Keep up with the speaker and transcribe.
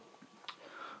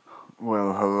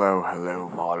Well, hello, my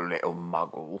little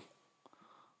muggle.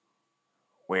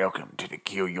 Welcome to the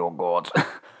Kill Your Gods.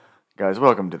 Guys,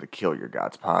 welcome to the Kill Your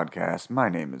Gods podcast. My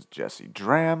name is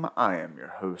jessedraham. I am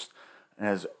your host.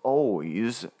 As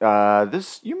always,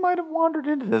 you might have wandered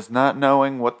into this not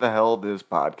knowing what the hell this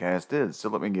podcast is. So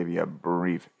let me give you a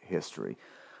brief history.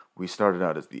 We started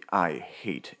out as the I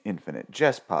Hate Infinite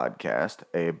Jest podcast,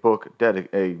 a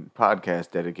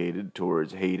podcast dedicated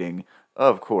towards hating,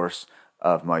 of course,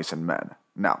 of mice and men.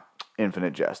 Now,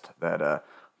 Infinite Jest, that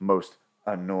most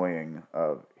annoying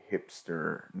of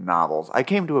hipster novels. I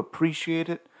came to appreciate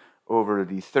it over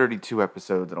the 32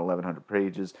 episodes and 1,100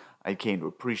 pages. I came to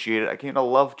appreciate it. I came to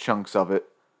love chunks of it.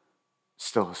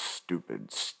 Still a stupid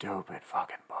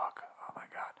fucking book. Oh my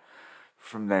god.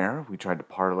 From there, we tried to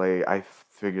parlay. I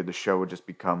figured the show would just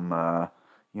become,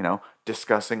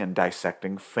 discussing and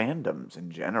dissecting fandoms in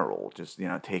general. Just,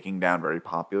 taking down very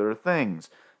popular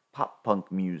things. Pop punk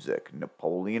music,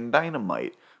 Napoleon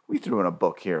Dynamite. We threw in a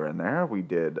book here and there. We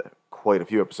did quite a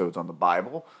few episodes on the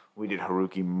Bible. We did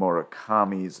Haruki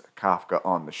Murakami's Kafka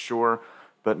on the Shore.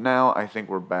 But now I think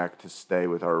we're back to stay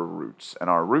with our roots. And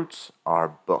our roots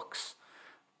are books.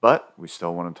 But we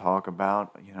still want to talk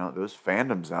about, those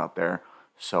fandoms out there.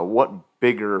 So what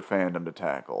bigger fandom to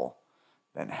tackle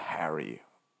than Harry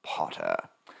Potter?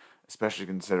 Especially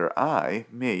consider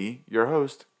me, your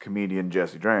host, comedian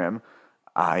Jesse Dram,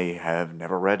 I have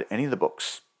never read any of the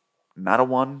books. Not a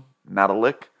one, not a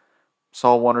lick.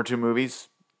 Saw one or two movies.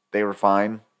 They were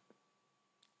fine.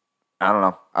 I don't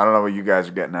know. I don't know what you guys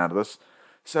are getting out of this.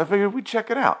 So I figured we'd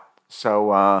check it out.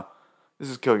 So, this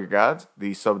is Kill Your Gods.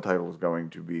 The subtitle is going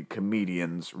to be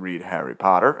Comedians Read Harry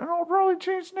Potter. And I'll probably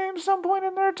change names some point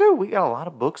in there too. We got a lot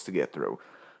of books to get through.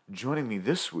 Joining me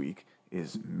this week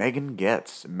is Megan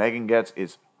Goetz. Megan Goetz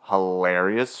is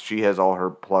hilarious. She has all her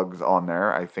plugs on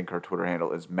there. I think her Twitter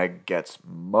handle is Meg Goetz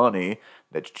Money.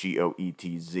 That's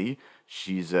Goetz.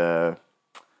 She's a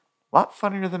lot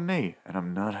funnier than me, and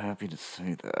I'm not happy to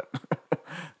say that.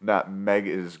 That Meg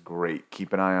is great.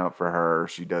 Keep an eye out for her.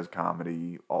 She does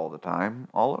comedy all the time,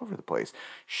 all over the place.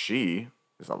 She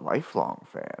is a lifelong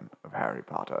fan of Harry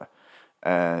Potter.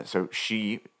 So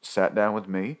she sat down with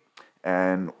me,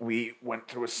 and we went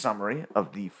through a summary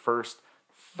of the first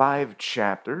 5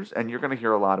 chapters, and you're going to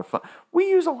hear a lot of fun. We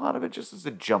use a lot of it just as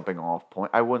a jumping off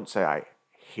point. I wouldn't say I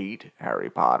hate Harry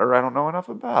Potter. I don't know enough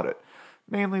about it.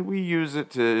 Mainly, we use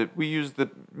the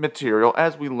material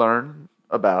as we learn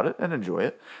about it and enjoy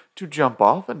it to jump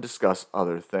off and discuss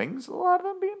other things. A lot of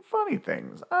them being funny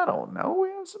things. I don't know. We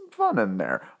have some fun in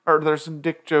there. Are there some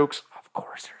dick jokes? Of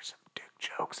course, there's some dick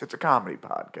jokes. It's a comedy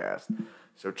podcast.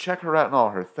 So check her out and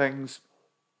all her things.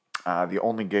 The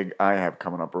only gig I have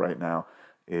coming up right now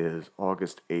is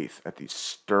August 8th at the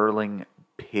Sterling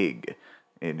Pig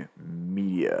in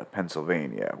Media,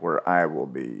 Pennsylvania, where I will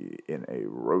be in a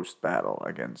roast battle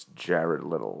against Gerard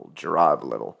Little.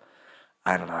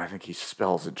 I don't know, I think he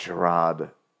spells it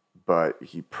Gerard, but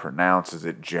he pronounces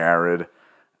it Jared.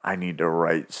 I need to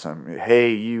write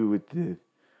hey, you with the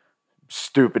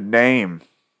stupid name,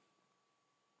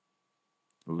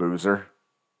 loser.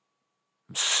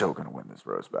 I'm so going to win this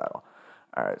roast battle.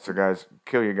 All right, so guys,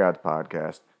 Kill Your Gods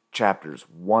podcast, chapters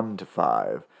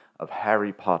 1-5 of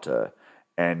Harry Potter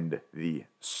and the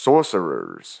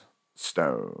Sorcerer's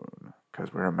Stone,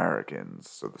 because we're Americans,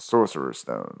 so the Sorcerer's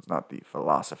Stone's not the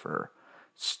Philosopher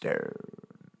Stone.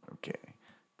 Okay,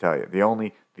 tell you, the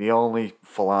only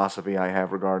philosophy I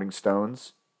have regarding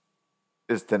stones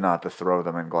is to throw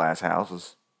them in glass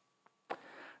houses.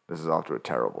 This is off to a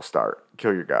terrible start.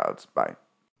 Kill Your Gods. Bye.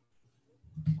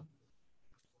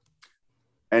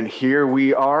 And here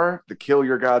we are, the Kill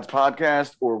Your Gods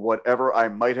podcast, or whatever I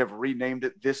might have renamed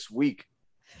it this week.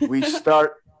 We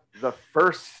start the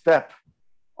first step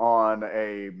on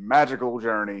a magical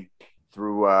journey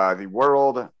through the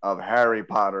world of Harry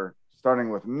Potter, starting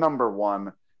with number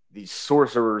 1, the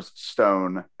Sorcerer's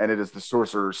Stone. And it is the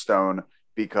Sorcerer's Stone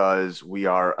because we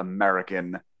are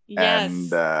American. Yes.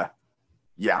 And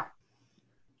yeah.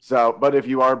 So, but if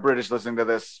you are British listening to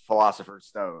this, Philosopher's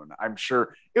Stone, I'm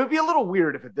sure it would be a little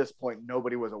weird if at this point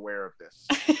nobody was aware of this.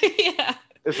 Yeah.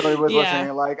 If somebody was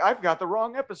listening, like, I've got the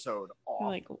wrong episode off.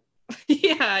 Like,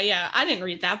 yeah. I didn't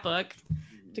read that book.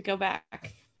 To go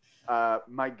back.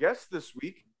 My guest this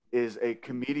week is a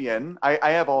comedian.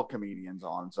 I have all comedians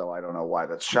on, so I don't know why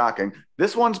that's shocking.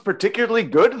 This one's particularly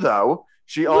good, though.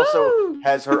 She also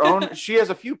has her own. She has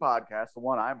a few podcasts. The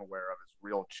one I'm aware of is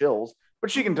Real Chills, but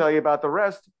she can tell you about the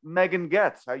rest. Megan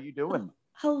Goetz, how you doing?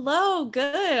 Hello,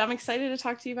 good. I'm excited to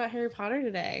talk to you about Harry Potter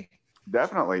today.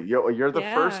 Definitely. You're the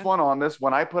first one on this.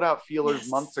 When I put out feelers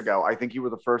months ago, I think you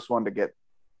were the first one to get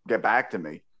back to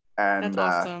me. That's and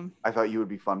awesome. I thought you would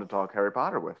be fun to talk Harry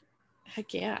Potter with.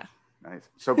 Heck yeah. Nice.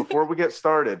 So before we get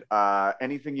started,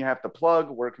 anything you have to plug?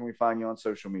 Where can we find you on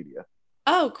social media?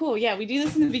 Oh, cool. Yeah, we do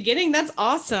this in the beginning. That's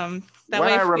awesome. That When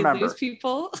way, I if we lose remember.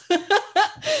 people,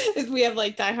 if we have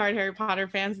like diehard Harry Potter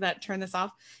fans that turn this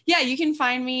off, yeah, you can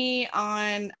find me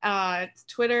on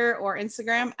Twitter or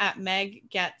Instagram at Meg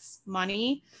Goetz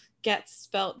Money. Gets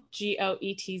spelled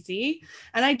Goetz.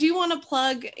 And I do want to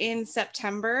plug in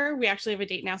September. We actually have a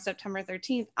date now, September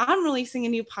 13th. I'm releasing a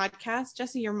new podcast.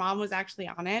 Jesse, your mom was actually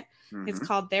on it. It's Mm-hmm.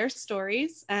 called Their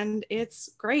Stories, and it's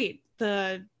great.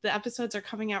 The episodes are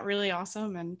coming out really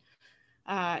awesome, and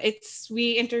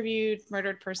we interviewed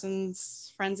murdered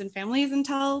persons, friends, and families and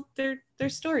tell their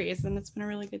stories, and it's been a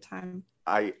really good time.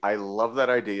 I love that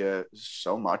idea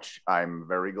so much. I'm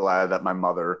very glad that my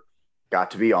mother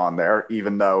got to be on there,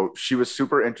 even though she was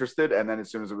super interested. And then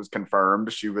as soon as it was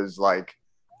confirmed, she was like,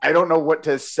 I don't know what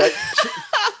to say.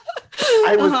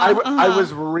 I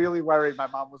was really worried my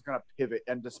mom was going to pivot.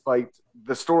 And despite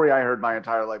the story I heard my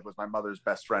entire life was my mother's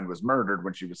best friend was murdered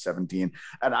when she was 17.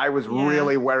 And I was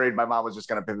really worried my mom was just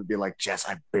going to pivot and be like, Jess,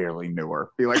 I barely knew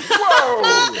her. Be like,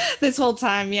 whoa. This whole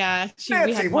time, yeah.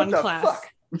 We had one class. Fuck?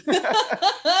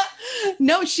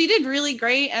 No, she did really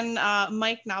great. And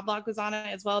Mike Knobloch was on it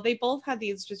as well. They both had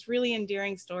these just really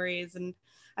endearing stories. And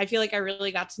I feel like I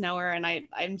really got to know her, and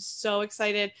I'm so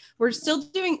excited.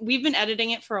 We've been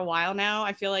editing it for a while now.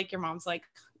 I feel like your mom's like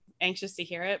anxious to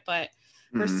hear it, but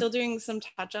we're still doing some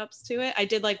touch-ups to it. I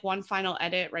did like one final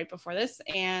edit right before this,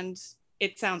 and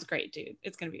it sounds great, dude.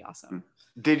 It's going to be awesome.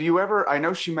 Did you ever, I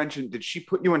know she mentioned, did she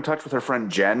put you in touch with her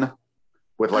friend Jen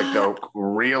with like the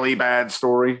really bad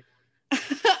story?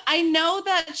 I know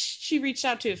that she reached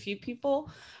out to a few people.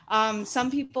 Some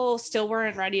people still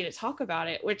weren't ready to talk about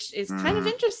it, which is kind of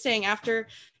interesting. After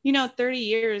 30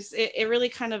 years, it really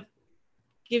kind of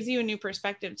gives you a new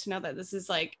perspective to know that this is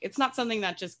like, it's not something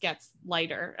that just gets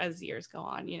lighter as years go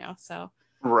on, so.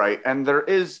 Right. And there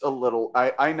is a little,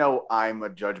 I know I'm a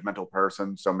judgmental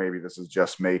person, so maybe this is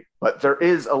just me, but there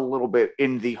is a little bit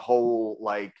in the whole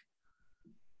like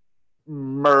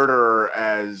murder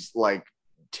as like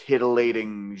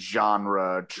titillating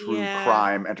genre, true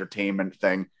crime entertainment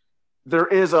thing. There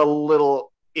is a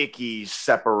little icky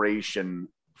separation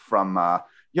from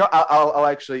I'll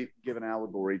actually give an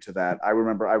allegory to that. I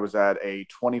remember I was at a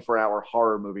 24-hour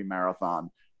horror movie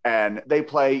marathon, and they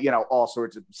play all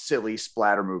sorts of silly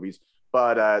splatter movies,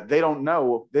 but they don't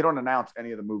announce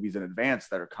any of the movies in advance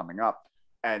that are coming up.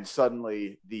 And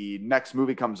suddenly the next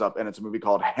movie comes up, and it's a movie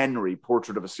called Henry,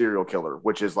 Portrait of a Serial Killer,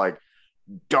 which is like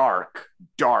dark,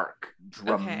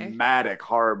 dramatic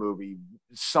horror movie,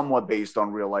 somewhat based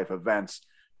on real life events.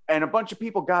 And a bunch of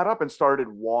people got up and started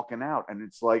walking out. And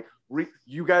it's like,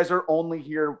 you guys are only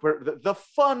here for the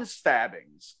fun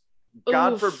stabbings.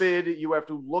 God forbid you have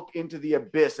to look into the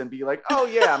abyss and be like, oh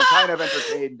yeah, I'm kind of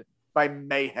entertained by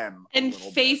mayhem. And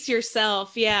face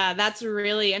yourself. Yeah, that's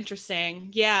really interesting.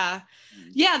 Yeah.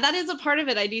 Yeah, that is a part of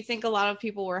it. I do think a lot of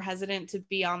people were hesitant to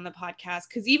be on the podcast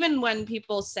because even when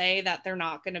people say that they're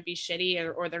not going to be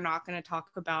shitty or they're not going to talk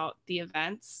about the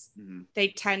events, they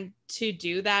tend to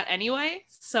do that anyway.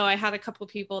 So I had a couple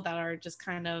of people that are just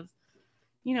kind of,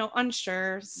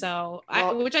 unsure. So,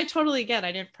 which I totally get.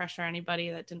 I didn't pressure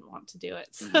anybody that didn't want to do it.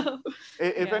 So,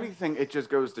 if anything, it just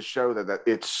goes to show that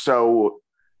it's so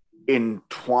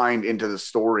entwined into the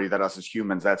story that us as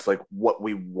humans, that's like what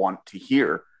we want to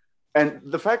hear. And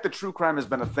the fact that true crime has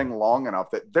been a thing long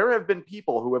enough that there have been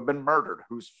people who have been murdered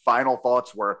whose final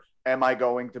thoughts were, am I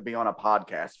going to be on a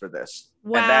podcast for this?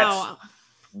 Wow. And that's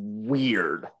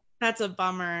weird. That's a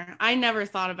bummer. I never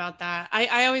thought about that.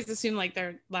 I always assume like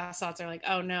their last thoughts are like,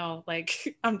 oh no,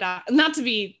 like I'm dying. Not to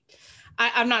be,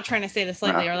 I'm not trying to say this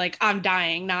lightly or like I'm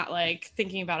dying, not like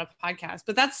thinking about a podcast,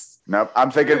 but that's nope.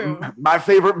 I'm thinking my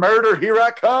favorite murder. Here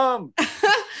I come.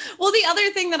 Well, the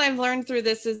other thing that I've learned through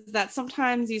this is that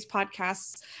sometimes these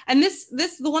podcasts, and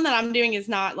the one that I'm doing is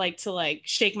not like to like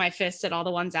shake my fist at all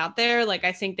the ones out there. Like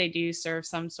I think they do serve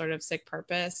some sort of sick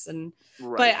purpose, and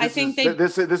but I think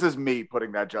this is me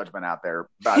putting that judgment out there.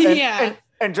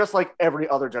 And just like every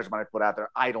other judgment I put out there,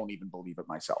 I don't even believe it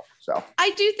myself. So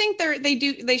I do think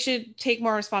they should take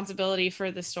more responsibility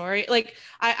for the story. Like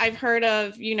I've heard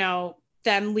of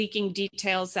them leaking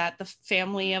details that the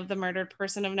family of the murdered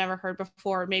person have never heard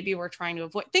before. Maybe we're trying to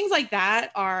avoid things like that.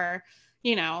 Are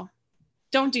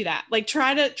don't do that. Like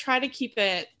try to keep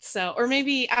it so, or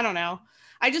maybe I don't know.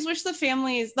 I just wish the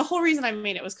families. The whole reason I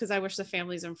made it was because I wish the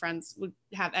families and friends would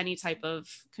have any type of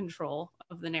control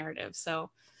of the narrative. So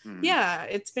yeah,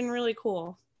 it's been really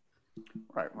cool.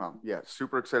 Right. Well, yeah,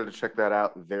 super excited to check that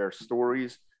out. Their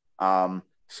stories.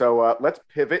 So let's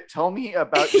pivot. Tell me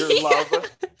about your love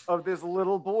of this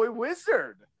little boy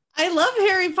wizard. I love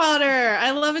Harry Potter.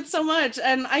 I love it so much.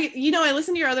 And I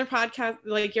listen to your other podcast,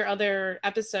 like your other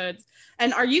episodes.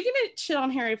 And are you going to shit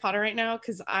on Harry Potter right now?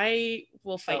 Because I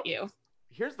will fight Oh, you.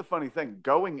 here's the funny thing.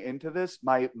 Going into this,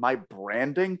 my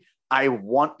branding, I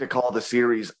want to call the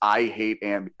series "I Hate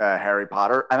Harry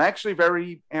Potter." I'm actually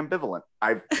very ambivalent.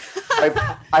 I've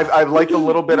I've liked a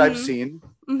little bit I've Mm-hmm. seen,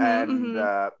 Mm-hmm, and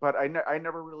mm-hmm. but I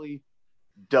never really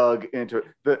dug into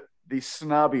it. The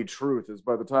snobby truth is,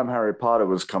 by the time Harry Potter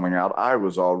was coming out, I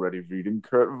was already reading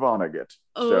Kurt Vonnegut.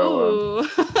 So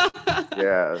Oh,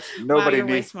 yes, wow, you're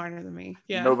way smarter than me.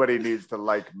 Yeah. nobody needs to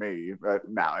like me.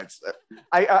 No, it's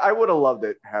I would have loved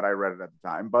it had I read it at the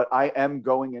time, but I am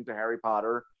going into Harry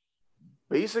Potter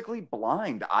basically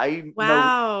blind.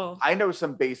 Wow. I know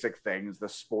some basic things, the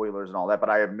spoilers and all that, but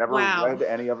I have never Wow. read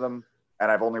any of them, and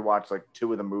I've only watched like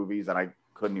two of the movies, and I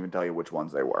couldn't even tell you which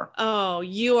ones they were. Oh,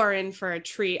 you are in for a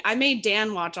treat. I made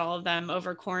Dan watch all of them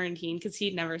over quarantine because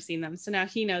he'd never seen them. So now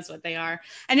he knows what they are.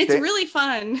 And it's Da- really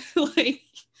fun, like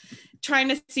trying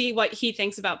to see what he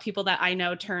thinks about people that I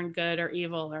know turn good or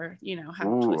evil or, have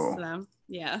twists Ooh. to them.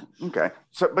 Yeah. Okay.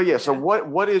 But yeah, so Yeah.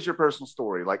 what is your personal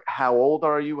story? Like how old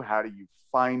are you? How do you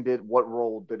find it? What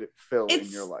role did it fill in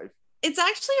your It's life? it's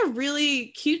actually a really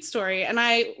cute story. And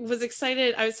I was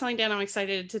excited. I was telling Dan I'm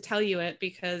excited to tell you it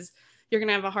because you're going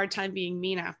to have a hard time being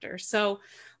mean after. So,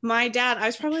 my dad, I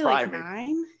was probably Try like me.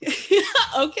 9.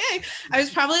 Okay. I was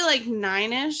probably like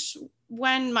 9ish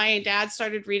when my dad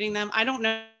started reading them. I don't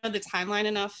know the timeline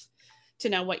enough to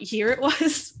know what year it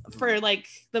was for like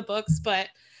the books, but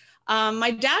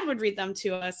my dad would read them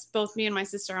to us, both me and my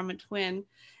sister. I'm a twin.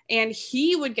 And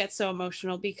he would get so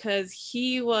emotional because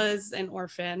he was an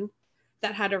orphan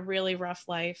that had a really rough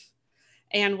life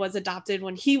and was adopted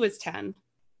when he was 10.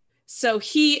 So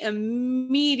he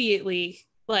immediately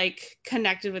like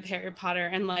connected with Harry Potter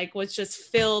and like was just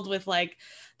filled with like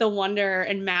the wonder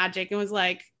and magic and was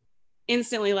like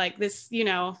instantly like this,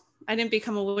 I didn't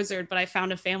become a wizard, but I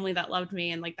found a family that loved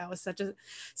me. And like that was such a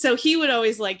so he would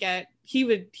always like he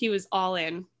was all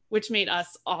in, which made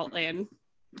us all in.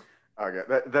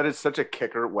 Okay, that is such a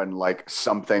kicker when like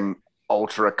something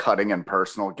ultra cutting and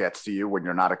personal gets to you when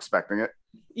you're not expecting it.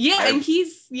 Yeah, I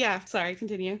and sorry,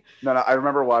 continue. No, I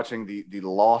remember watching the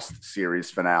Lost series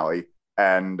finale,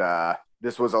 and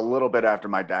this was a little bit after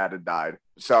my dad had died.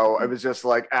 So it was just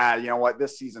like, you know what?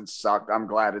 This season sucked. I'm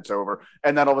glad it's over.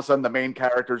 And then all of a sudden, the main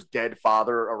character's dead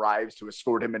father arrives to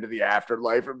escort him into the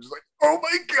afterlife. I'm just like, oh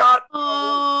my god,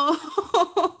 no!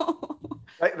 Oh.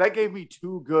 That gave me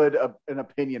too good an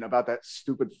opinion about that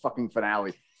stupid fucking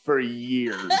finale for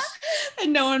years.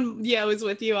 And no one was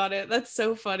with you on it. That's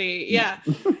so funny. Yeah.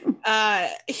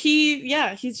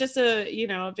 He's just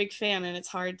a big fan, and it's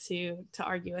hard to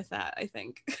argue with that, I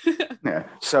think. Yeah.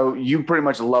 So you pretty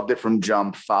much loved it from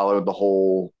jump, followed the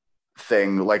whole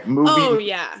thing, like Oh movie.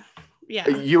 yeah. Yeah.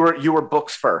 You were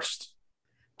books first.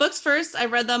 Books first. I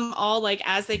read them all like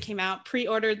as they came out,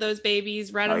 pre-ordered those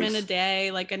babies, read them in a Nice.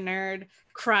 day like a nerd,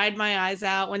 cried my eyes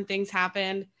out when things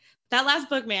happened. That last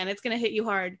book, man, it's gonna hit you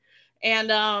hard.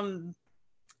 And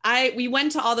we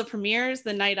went to all the premieres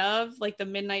the night of, like the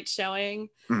midnight showing.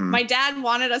 Mm. My dad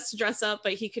wanted us to dress up,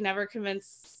 but he could never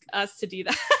convince us to do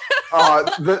that.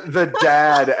 The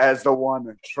dad as the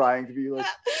one trying to be like,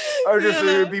 I just think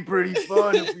it'd be pretty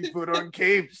fun if we put on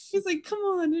capes. He's like, come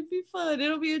on, it'd be fun.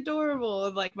 It'll be adorable.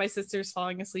 And like my sister's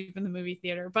falling asleep in the movie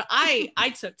theater. But I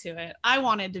took to it. I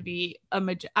wanted to be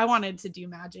I wanted to do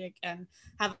magic and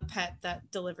have a pet that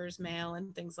delivers mail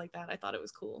and things like that. I thought it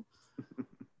was cool.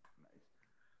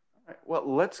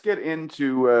 Well, let's get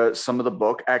into some of the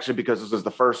book. Actually, because this is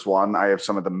the first one, I have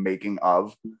some of the making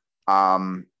of.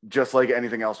 Just like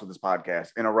anything else with this podcast,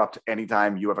 interrupt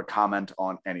anytime you have a comment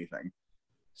on anything.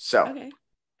 So, Okay.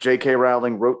 J.K.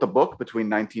 Rowling wrote the book between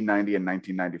 1990 and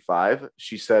 1995.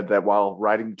 She said that while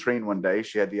riding the train one day,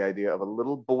 she had the idea of a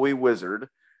little boy wizard,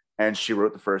 and she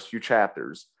wrote the first few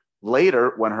chapters.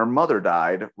 Later, when her mother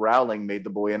died, Rowling made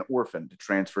the boy an orphan to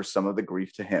transfer some of the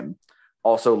grief to him.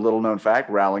 Also, little known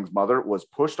fact, Rowling's mother was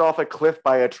pushed off a cliff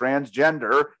by a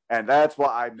transgender, and that's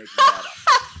why I'm making that up.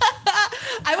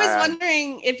 I was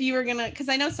wondering if you were gonna, because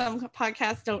I know some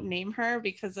podcasts don't name her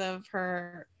because of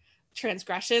her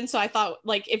transgression. So I thought,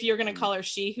 like, if you're gonna call her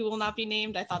she who will not be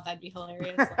named, I thought that'd be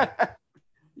hilarious. Like,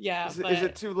 yeah, is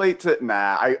it too late to?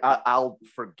 Nah, I'll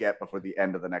forget before the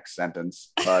end of the next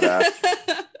sentence. But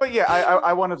yeah,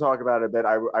 I want to talk about it a bit.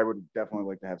 I would definitely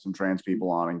like to have some trans people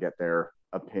on and get their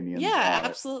opinions. Yeah, on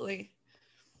absolutely. It.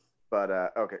 But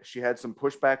okay, she had some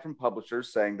pushback from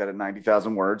publishers saying that at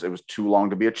 90,000 words, it was too long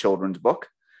to be a children's book.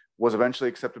 was eventually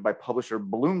accepted by publisher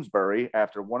Bloomsbury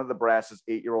after one of the Brass's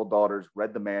 8-year-old daughters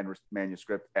read the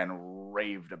manuscript and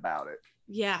raved about it.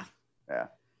 Yeah. Yeah.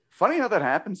 Funny how that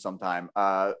happens sometime.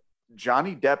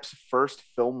 Johnny Depp's first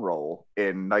film role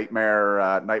in Nightmare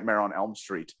on Elm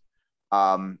Street,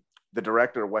 the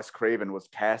director, Wes Craven, was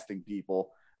casting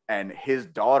people, and his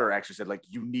daughter actually said, like,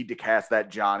 you need to cast that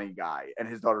Johnny guy. And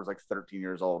his daughter was like 13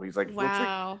 years old. He's like,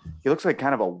 wow. He looks like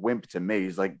kind of a wimp to me.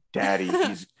 He's like, Daddy,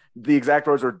 the exact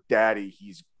words are, Daddy,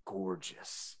 he's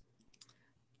gorgeous.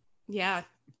 Yeah.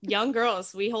 Young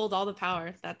girls, we hold all the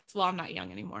power. Well, I'm not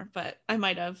young anymore, but I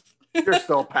might have. You're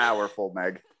still powerful,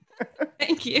 Meg.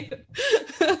 Thank you.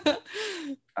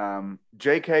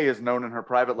 JK is known in her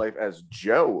private life as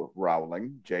Jo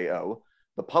Rowling, J-O.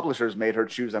 The publishers made her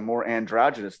choose a more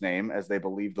androgynous name as they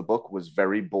believed the book was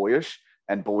very boyish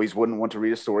and boys wouldn't want to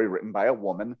read a story written by a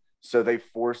woman. So they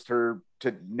forced her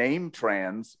to name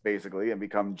trans, basically, and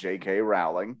become J.K.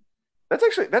 Rowling.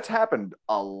 That's happened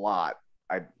a lot,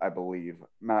 I believe.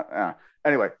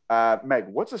 Anyway, Meg,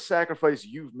 what's a sacrifice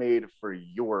you've made for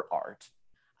your art?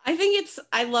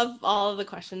 I love all of the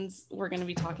questions we're going to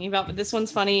be talking about, but this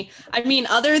one's funny. I mean,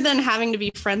 other than having to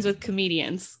be friends with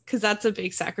comedians, because that's a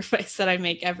big sacrifice that I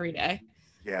make every day.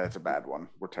 Yeah, that's a bad one.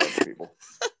 We're terrible people.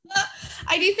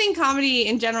 I do think comedy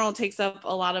in general takes up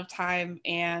a lot of time,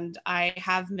 and I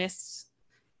have missed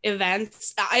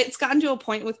events. It's gotten to a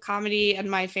point with comedy and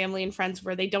my family and friends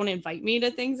where they don't invite me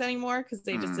to things anymore because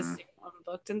they just assume I'm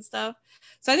booked and stuff.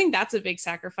 So I think that's a big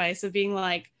sacrifice of being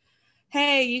like,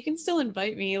 hey, you can still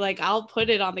invite me. Like, I'll put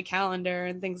it on the calendar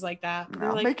and things like that.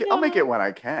 I'll make it when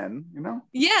I can, you know?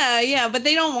 Yeah. But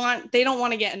they don't want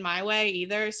to get in my way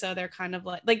either. So they're kind of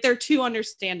like they're too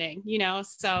understanding, you know?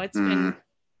 So it's been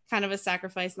kind of a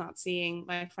sacrifice not seeing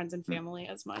my friends and family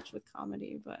as much with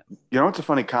comedy. But you know, it's a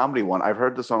funny comedy one. I've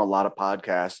heard this on a lot of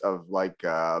podcasts of like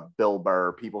Bill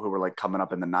Burr, people who were like coming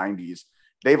up in the 90s.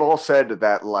 They've all said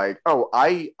that like, oh,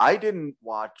 I didn't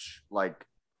watch like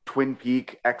Twin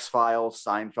Peaks, X-Files,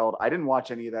 Seinfeld. I didn't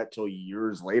watch any of that till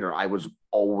years later. I was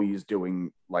always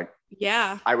doing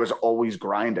I was always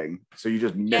grinding. So you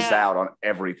just miss out on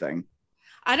everything.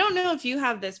 I don't know if you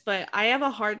have this, but I have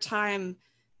a hard time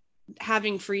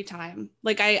having free time.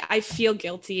 Like I feel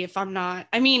guilty if I'm not,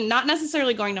 I mean, not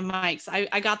necessarily going to mics.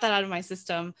 I got that out of my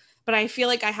system, but I feel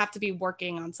like I have to be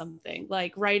working on something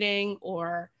like writing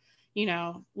or, you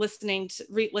know, listening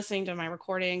to my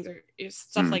recordings or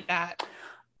stuff like that.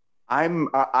 I'm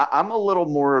a little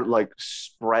more like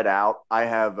spread out. I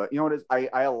have, you know what it is?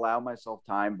 I allow myself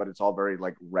time, but it's all very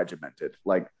like regimented.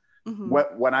 Like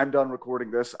when I'm done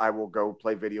recording this, I will go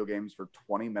play video games for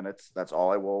 20 minutes. That's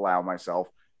all I will allow myself.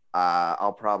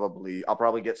 I'll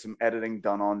probably get some editing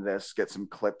done on this, get some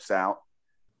clips out.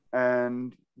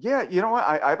 And yeah, you know what?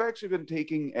 I've actually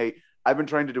been I've been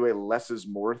trying to do a less is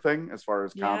more thing as far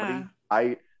as comedy.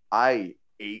 I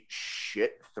ate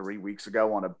shit 3 weeks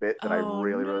ago on a bit that I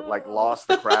really like, lost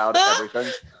the crowd,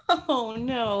 everything. Oh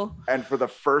no. And for the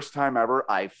first time ever,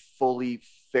 I fully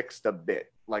fixed a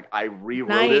bit. Like I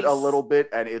rewrote it a little bit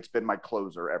and it's been my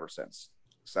closer ever since.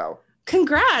 So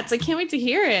congrats. I can't wait to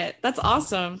hear it. That's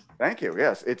awesome. Thank you.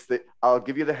 Yes, I'll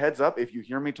give you the heads up. If you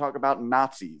hear me talk about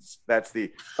Nazis, that's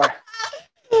the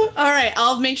all right,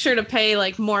 I'll make sure to pay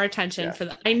like more attention for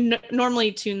that. I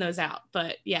normally tune those out,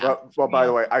 but yeah. Well, by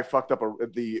the way, I fucked up.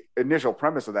 The initial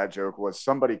premise of that joke was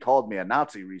somebody called me a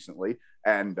Nazi recently,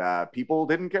 and people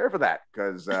didn't care for that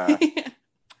because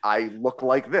I look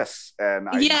like this, and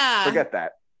I forget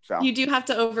that. So you do have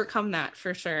to overcome that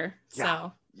for sure.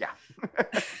 So. Yeah.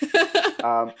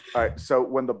 All right. So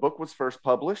when the book was first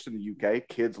published in the UK,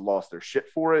 kids lost their shit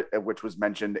for it, which was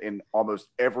mentioned in almost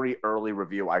every early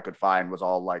review I could find was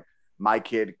all like, my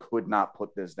kid could not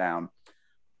put this down.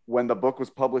 When the book was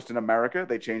published in America,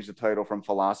 they changed the title from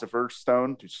Philosopher's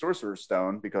Stone to Sorcerer's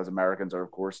Stone because Americans are,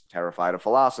 of course, terrified of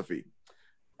philosophy.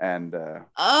 And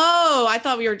I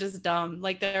thought we were just dumb.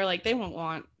 Like they're like, they won't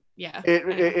want. Yeah.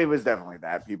 It was definitely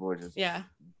that. People were just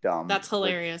dumb. That's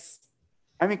hilarious.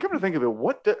 I mean, come to think of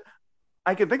it,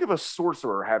 I can think of a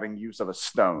sorcerer having use of a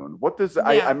stone. What does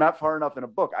I'm not far enough in a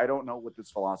book. I don't know what this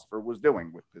philosopher was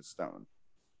doing with this stone.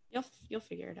 You'll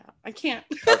figure it out. I can't.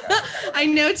 Okay. I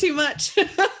know too much.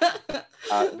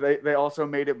 They also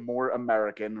made it more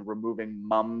American, removing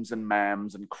mums and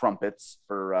mams and crumpets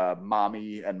for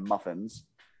mommy and muffins.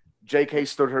 JK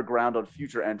stood her ground on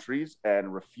future entries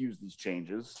and refused these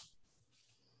changes.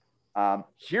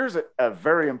 Here's a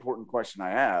very important question I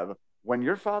have. When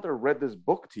your father read this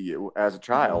book to you as a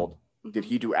child, did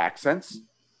he do accents?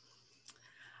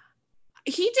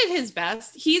 He did his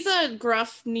best. He's a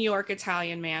gruff New York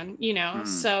Italian man, you know,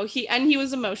 so he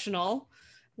was emotional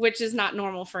which is not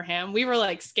normal for him. We were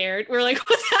like scared. We were like,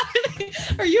 what's happening?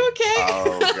 Are you okay?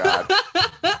 Oh God.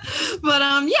 But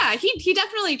yeah, he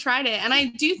definitely tried it. And I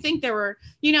do think there were,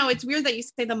 it's weird that you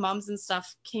say the mums and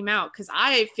stuff came out, because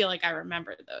I feel like I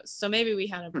remember those. So maybe we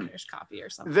had a British copy or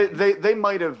something. They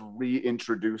might have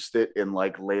reintroduced it in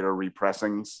like later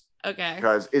repressings. Okay.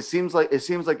 Because it seems like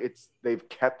they've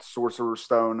kept Sorcerer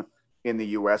Stone in the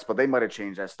US, but they might have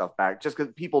changed that stuff back just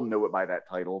because people knew it by that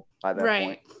title by that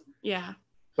point. Yeah.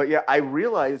 But yeah, I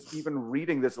realized even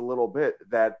reading this a little bit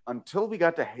that until we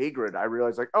got to Hagrid, I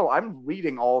realized like, oh, I'm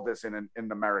reading all this in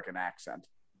an American accent.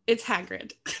 It's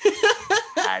Hagrid.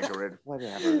 Hagrid,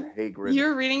 whatever, Hagrid.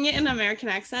 You're reading it in an American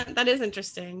accent? That is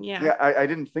interesting. Yeah. Yeah, I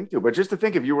didn't think to, but just to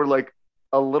think if you were like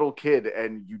a little kid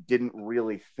and you didn't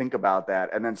really think about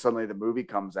that, and then suddenly the movie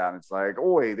comes out and it's like,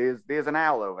 oi, there's an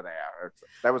owl over there.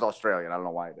 That was Australian. I don't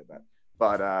know why I did that.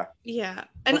 But yeah.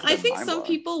 And I think some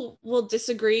people will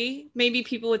disagree, maybe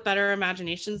people with better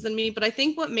imaginations than me, but I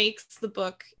think what makes the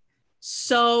book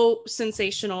so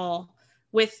sensational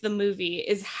with the movie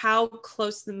is how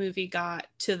close the movie got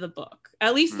to the book.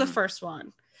 At least the first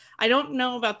one. I don't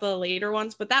know about the later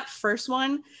ones, but that first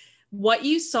one, what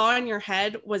you saw in your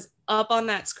head was up on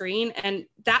that screen, and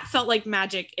that felt like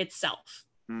magic itself.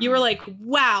 You were like,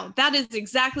 wow, that is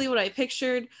exactly what I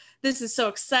pictured. This is so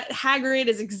exciting. Hagrid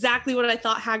is exactly what I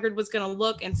thought Hagrid was going to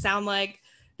look and sound like.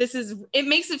 It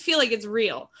makes it feel like it's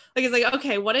real. Like, it's like,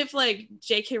 okay, what if like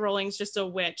J.K. Rowling's just a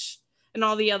witch and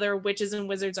all the other witches and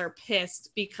wizards are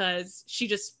pissed because she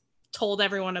just told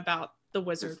everyone about the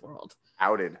wizard world.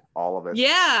 Outed all of it.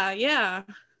 Yeah, yeah.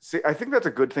 See, I think that's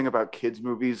a good thing about kids'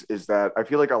 movies is that I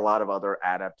feel like a lot of other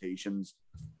adaptations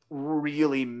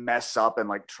really mess up and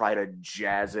like try to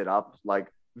jazz it up,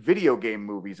 like video game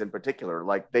movies in particular.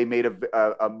 Like they made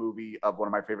a movie of one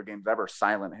of my favorite games ever,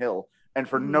 Silent Hill, and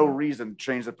for no reason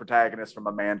changed the protagonist from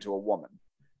a man to a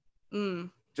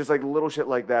woman. Just like little shit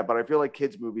like that. But I feel like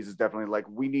kids' movies is definitely like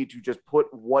we need to just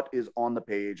put what is on the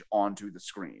page onto the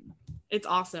screen. It's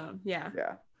awesome. Yeah.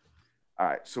 Yeah. All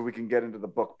right, so we can get into the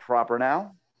book proper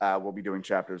now. We'll be doing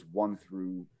chapters 1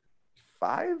 through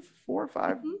 5, 4 or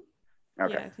 5.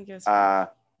 Okay. Yeah, I think it was 5.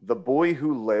 The Boy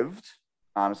Who Lived,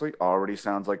 honestly, already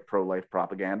sounds like pro-life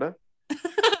propaganda.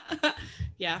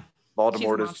 Yeah.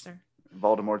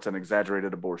 Voldemort's an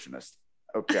exaggerated abortionist.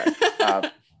 Okay.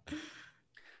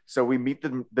 So we meet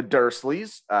the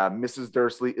Dursleys. Mrs.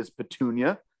 Dursley is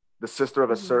Petunia, the sister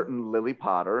of a certain Lily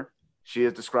Potter. She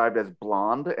is described as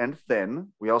blonde and thin.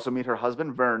 We also meet her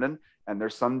husband, Vernon, and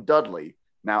their son, Dudley.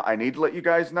 Now, I need to let you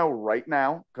guys know right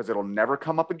now, because it'll never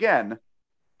come up again,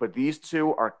 but these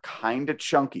two are kind of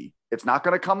chunky. It's not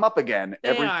going to come up again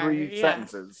every 3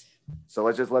 sentences. So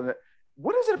let's just let it.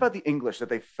 What is it about the English that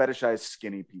they fetishize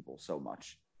skinny people so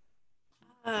much?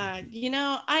 I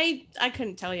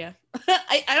couldn't tell you.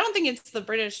 I don't think it's the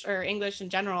British or English in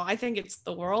general. I think it's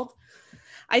the world.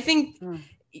 I think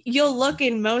you'll look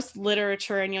in most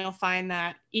literature and you'll find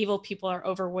that evil people are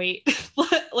overweight.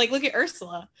 Like, look at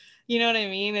Ursula. You know what I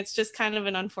mean? It's just kind of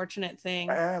an unfortunate thing.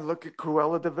 Look at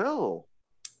Cruella de Vil.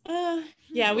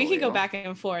 Yeah, we could go back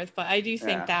and forth, but I do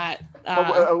think that.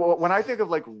 But when I think of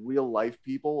like real life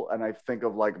people, and I think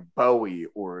of like Bowie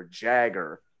or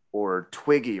Jagger or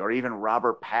Twiggy or even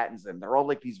Robert Pattinson, they're all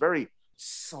like these very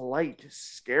slight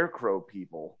scarecrow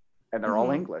people, and they're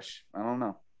all English. I don't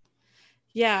know.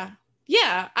 Yeah,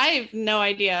 I have no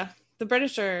idea. The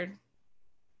British are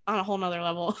on a whole nother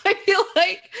level. I feel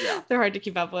like they're hard to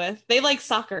keep up with. They like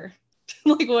soccer.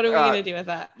 Like, what are we gonna do with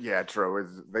that? Yeah, true.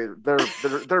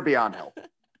 They're beyond help.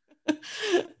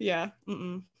 Yeah.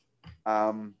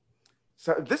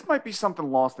 So this might be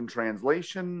something lost in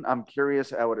translation. I'm curious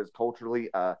how it is culturally.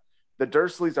 The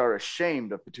Dursleys are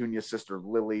ashamed of Petunia's sister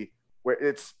Lily, where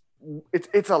it's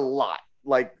a lot.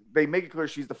 Like, they make it clear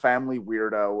she's the family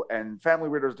weirdo, and family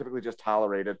weirdos are typically just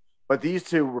tolerated. But these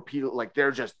two repeatedly, like,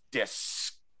 they're just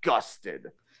disgusted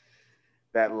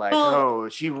that,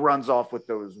 like, she runs off with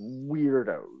those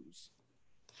weirdos.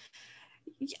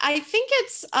 I think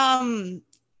it's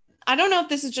I don't know if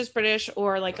this is just British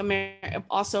or like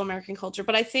also American culture,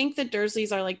 but I think the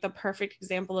Dursleys are like the perfect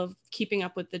example of keeping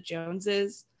up with the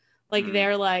Joneses. Like,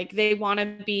 they're like, they want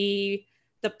to be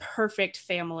the perfect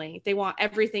family. They want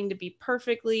everything to be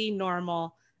perfectly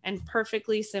normal and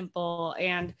perfectly simple,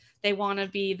 and they want to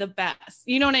be the best.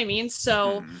 You know what I mean?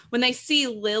 So when they see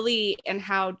Lily and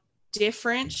how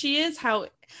different she is,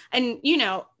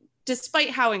 despite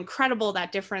how incredible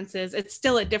that difference is, it's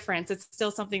still a difference. It's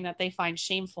still something that they find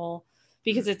shameful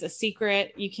because it's a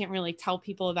secret. You can't really tell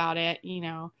people about it,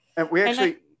 And we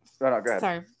actually, go ahead.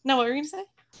 Sorry. No, what were you going to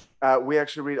say? We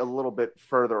actually read a little bit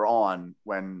further on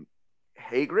when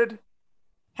Hagrid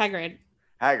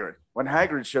Hagrid. When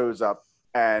Hagrid shows up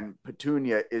and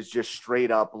Petunia is just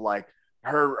straight up like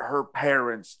her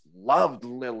parents loved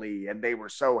Lily and they were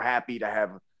so happy to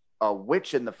have a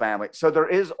witch in the family. So there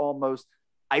is almost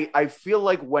I feel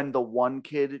like when the one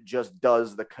kid just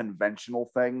does the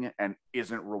conventional thing and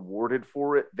isn't rewarded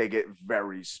for it, they get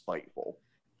very spiteful.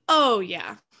 Oh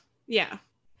yeah. Yeah.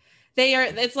 They are,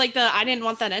 it's like the I didn't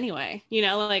want that anyway, you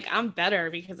know, like I'm better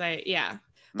because yeah.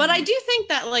 But I do think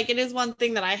that like it is one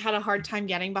thing that I had a hard time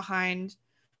getting behind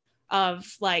of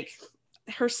like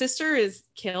her sister is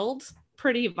killed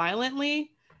pretty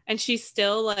violently and she's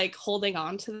still like holding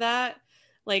on to that.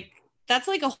 Like that's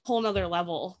like a whole nother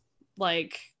level.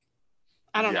 Like,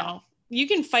 I don't know. You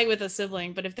can fight with a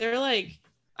sibling, but if they're like,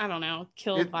 I don't know,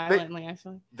 killed violently, I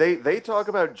feel like they talk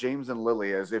about James and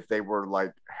Lily as if they were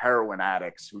like heroin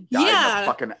addicts who died in a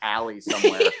fucking alley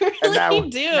somewhere. Really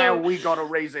and now we gotta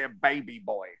raise a baby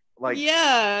boy. Like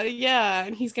yeah,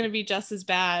 and he's gonna be just as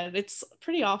bad. It's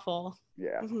pretty awful.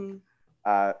 Yeah.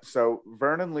 So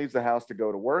Vernon leaves the house to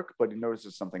go to work, but he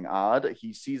notices something odd.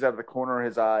 He sees out of the corner of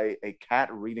his eye a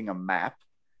cat reading a map.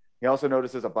 He also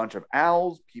notices a bunch of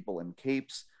owls, people in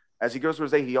capes. As he goes through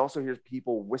his day, he also hears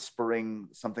people whispering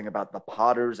something about the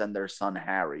Potters and their son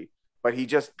Harry. But he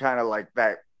just kind of like,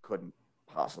 that couldn't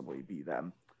possibly be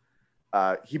them.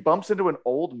 He bumps into an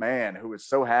old man who is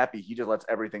so happy he just lets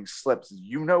everything slip. Says,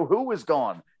 you know who is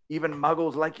gone? Even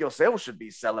muggles like yourself should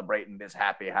be celebrating this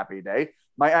happy, happy day.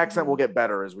 My accent will get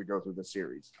better as we go through the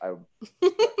series.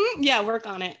 Yeah, work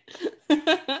on it.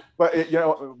 But you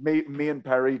know, me and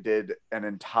Perry did an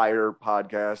entire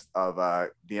podcast of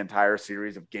the entire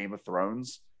series of Game of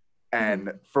Thrones,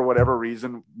 and for whatever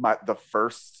reason, the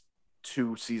first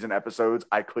 2 season episodes,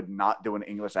 I could not do an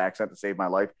English accent to save my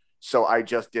life, so I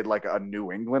just did like a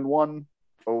New England one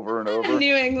over and over.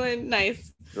 New England,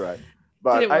 nice. Right,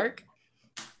 but did it work?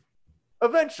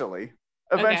 Eventually.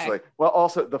 Okay. Well,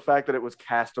 also the fact that it was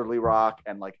Casterly Rock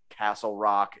and like Castle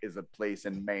Rock is a place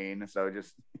in Maine, so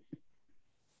just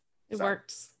it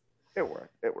works. It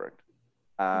worked.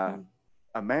 A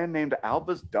man named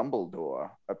Albus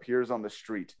Dumbledore appears on the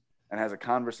street and has a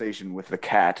conversation with the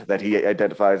cat that he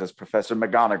identifies as Professor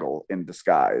McGonagall in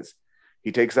disguise.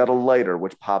 He takes out a lighter,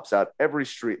 which pops out every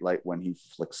streetlight when he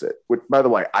flicks it. Which, by the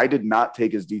way, I did not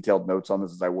take as detailed notes on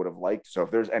this as I would have liked. So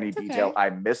if there's any detail I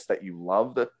missed that you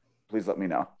loved, please let me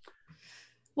know.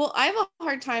 Well, I have a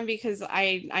hard time because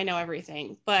I know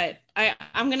everything, but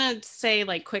I'm going to say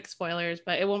like quick spoilers,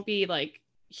 but it won't be like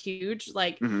huge.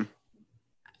 Like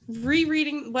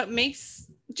rereading what makes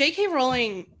J.K.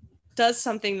 Rowling does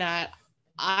something that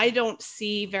I don't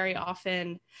see very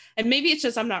often. And maybe it's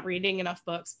just I'm not reading enough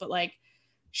books, but like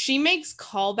she makes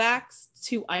callbacks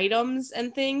to items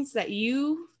and things that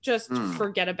you just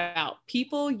forget about.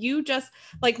 People, you just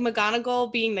like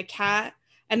McGonagall being the cat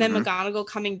and then McGonagall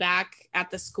coming back at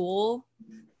the school,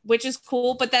 which is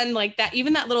cool. But then like that,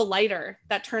 even that little lighter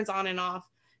that turns on and off,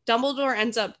 Dumbledore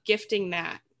ends up gifting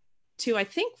that to, I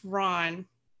think, Ron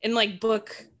in like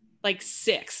book like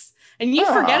 6. And you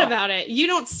forget about it. You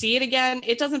don't see it again.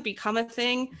 It doesn't become a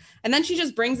thing. And then she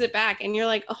just brings it back and you're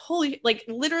like, oh, holy, like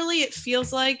literally it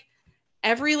feels like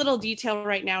every little detail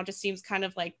right now just seems kind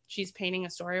of like she's painting a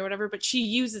story or whatever, but she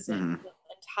uses it the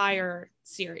entire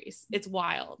series. It's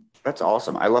wild. That's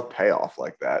awesome. I love payoff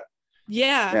like that.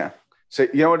 Yeah. So,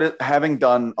 you know what? Having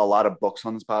done a lot of books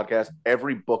on this podcast,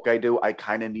 every book I do, I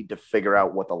kind of need to figure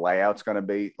out what the layout's going to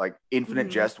be. Like Infinite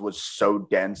Jest was so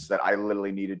dense that I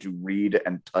literally needed to read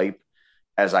and type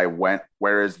as I went.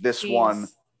 Whereas this one,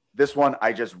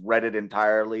 I just read it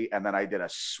entirely and then I did a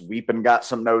sweep and got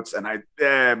some notes, and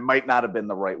it might not have been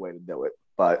the right way to do it,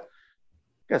 but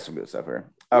got some good stuff here.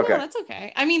 Okay. No, that's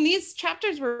okay. I mean, these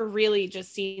chapters were really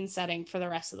just scene setting for the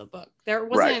rest of the book. There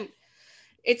wasn't,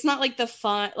 it's not like the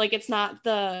fun, like it's not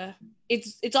the,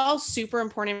 it's all super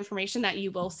important information that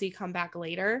you will see come back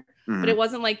later, but it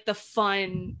wasn't like the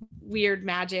fun, weird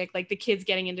magic, like the kids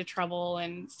getting into trouble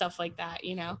and stuff like that,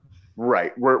 you know?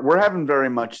 Right. We're having very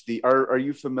much are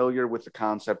you familiar with the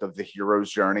concept of the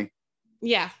hero's journey?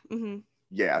 Yeah.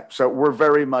 Yeah. So we're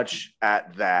very much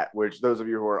at that, which those of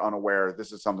you who are unaware,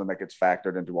 this is something that gets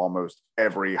factored into almost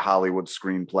every Hollywood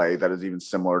screenplay that is even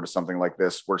similar to something like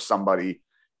this, where somebody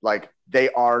like they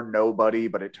are nobody,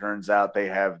 but it turns out they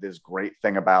have this great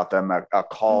thing about them, a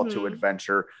call to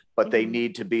adventure, but they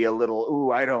need to be a little,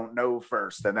 ooh, I don't know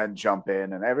first, and then jump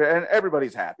in, and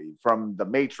everybody's happy. From The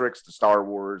Matrix to Star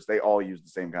Wars, they all use the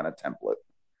same kind of template.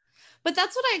 But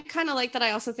that's what I kind of like, that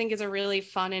I also think is a really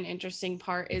fun and interesting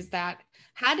part, is that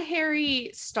had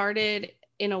Harry started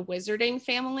in a wizarding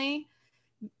family,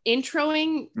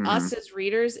 introing us as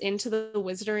readers into the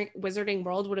wizarding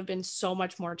world would have been so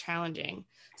much more challenging.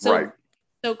 So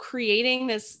So creating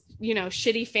this,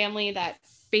 shitty family that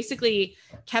basically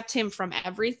kept him from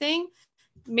everything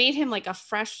made him like a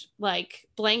fresh, like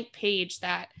blank page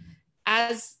that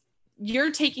as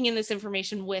you're taking in this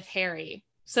information with Harry.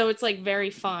 So it's like very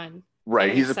fun. Right.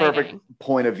 And He's a perfect exciting.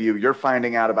 point of view. You're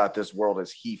finding out about this world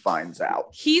as he finds out.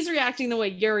 He's reacting the way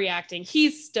you're reacting.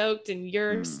 He's stoked and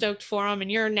you're stoked for him.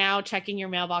 And you're now checking your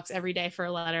mailbox every day for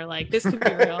a letter. Like, this could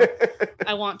be real.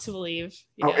 I want to believe.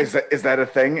 Yeah. Oh, is that a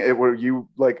thing? Were you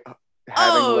like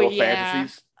having little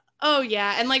fantasies? Oh,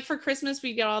 yeah. And like for Christmas,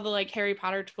 we get all the like Harry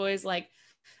Potter toys. Like,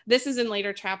 this is in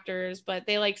later chapters, but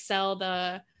they like sell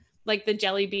the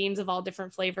jelly beans of all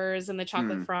different flavors and the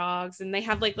chocolate frogs, and they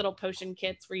have like little potion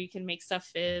kits where you can make stuff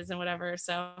fizz and whatever.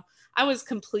 So I was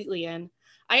completely in.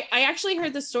 I actually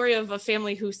heard the story of a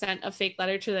family who sent a fake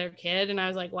letter to their kid, and I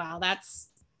was like, wow, that's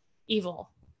evil.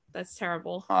 That's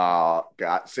terrible. Oh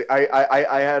God. See,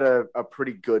 I had a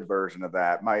pretty good version of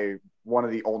that. One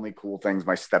of the only cool things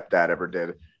my stepdad ever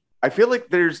did. I feel like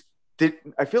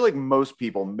I feel like most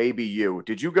people, maybe you,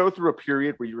 did you go through a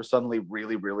period where you were suddenly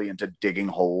really, really into digging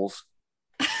holes?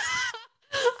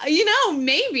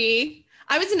 Maybe.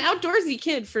 I was an outdoorsy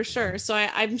kid for sure. So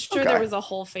I'm sure there was a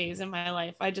whole phase in my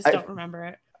life. I just don't remember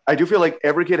it. I do feel like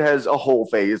every kid has a hole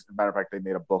phase. As a matter of fact, they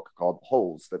made a book called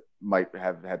Holes that might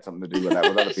have had something to do with that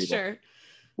with other people. Sure.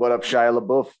 What up, Shia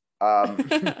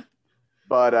LaBeouf?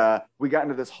 But we got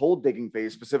into this hole digging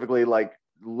phase, specifically like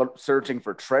searching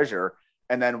for treasure.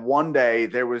 And then one day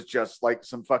there was just like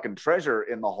some fucking treasure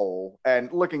in the hole.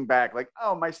 And looking back, like,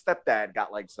 oh, my stepdad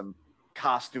got like some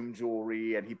costume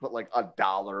jewelry and he put like $1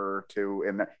 or two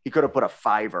in there. He could have put a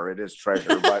 $5 in his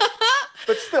treasure, but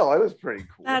still, it was pretty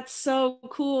cool. That's so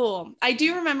cool. I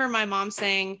do remember my mom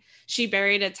saying she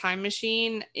buried a time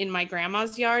machine in my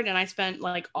grandma's yard, and I spent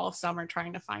like all summer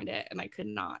trying to find it, and I could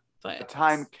not. But a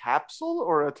time capsule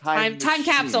or a time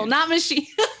capsule, not machine.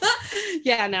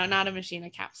 Yeah, no, not a machine, a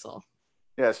capsule.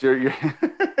 Yes,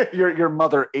 your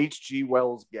mother H.G.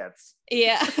 Wells gets.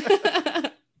 Yeah.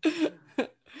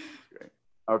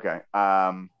 Okay.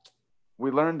 We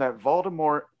learned that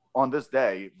on this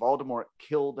day, Voldemort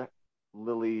killed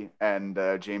Lily and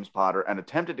James Potter and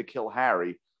attempted to kill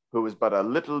Harry, who was but a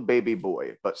little baby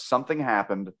boy. But something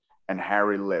happened and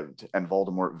Harry lived and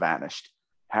Voldemort vanished.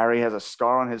 Harry has a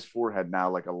scar on his forehead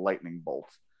now like a lightning bolt.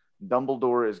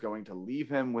 Dumbledore is going to leave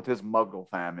him with his Muggle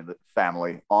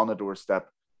family on the doorstep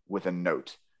with a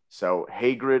note. So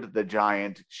Hagrid the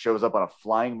giant shows up on a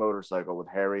flying motorcycle with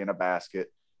Harry in a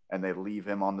basket, and they leave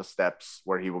him on the steps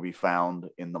where he will be found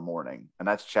in the morning. And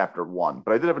that's chapter 1.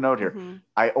 But I did have a note here. Mm-hmm.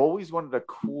 I always wanted a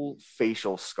cool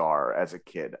facial scar as a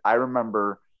kid. I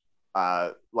remember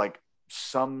like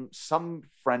some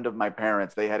friend of my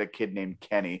parents, they had a kid named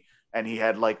Kenny, and he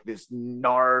had like this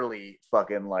gnarly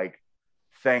fucking like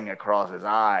thing across his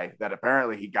eye that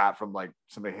apparently he got from like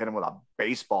somebody hit him with a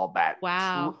baseball bat.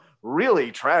 Wow.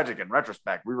 Really tragic in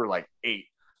retrospect. We were like 8,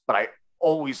 but I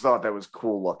always thought that was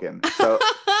cool looking. So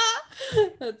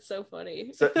that's so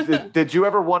funny. So did you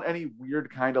ever want any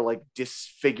weird kind of like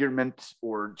disfigurement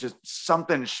or just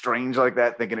something strange like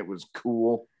that, thinking it was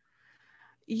cool?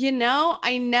 I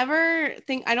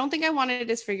don't think I wanted a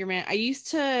disfigurement. I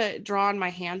used to draw on my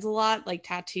hands a lot, like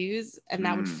tattoos, and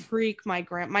that would freak my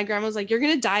grandma. My grandma was like, "You're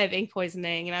gonna die of ink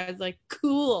poisoning," and I was like,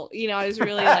 "Cool." I was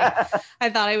really like, I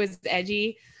thought I was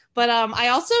edgy. But I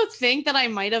also think that I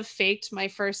might have faked my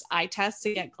first eye test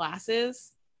to get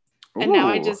glasses. And now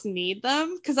I just need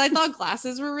them because I thought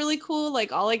glasses were really cool.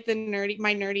 Like all like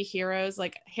my nerdy heroes,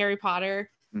 like Harry Potter,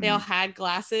 they all had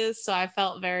glasses. So I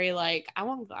felt very like, I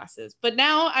want glasses. But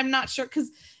now I'm not sure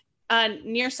because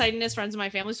nearsightedness runs in my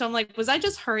family. So I'm like, was I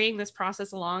just hurrying this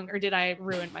process along or did I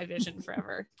ruin my vision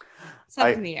forever? It's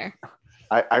up in the air.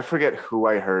 I forget who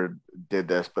I heard did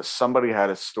this, but somebody had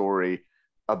a story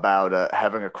about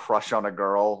having a crush on a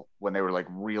girl when they were like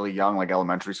really young, like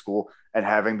elementary school, and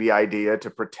having the idea to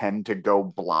pretend to go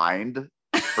blind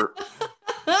for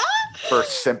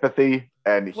sympathy.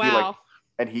 And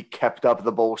he kept up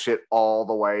the bullshit all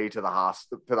the way to the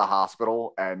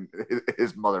hospital, and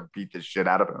his mother beat the shit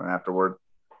out of him afterward.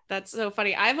 That's so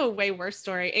funny. I have a way worse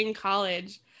story. In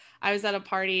college, I was at a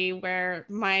party where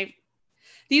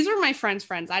these were my friends'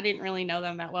 friends. I didn't really know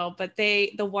them that well, but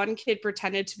the one kid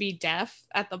pretended to be deaf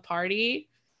at the party,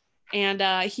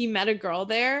 and he met a girl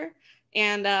there,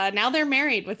 and now they're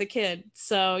married with a kid.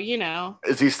 So,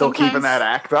 Is he still keeping that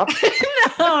act up?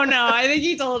 No. I think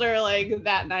he told her like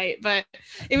that night, but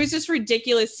it was just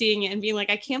ridiculous seeing it and being like,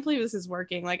 I can't believe this is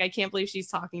working. Like, I can't believe she's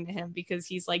talking to him because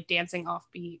he's like dancing off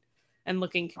beat and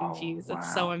looking confused. Oh, wow.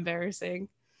 It's so embarrassing.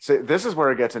 So this is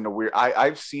where it gets into weird.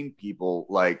 I've seen people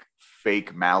like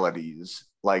fake maladies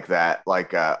like that.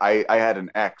 Like I had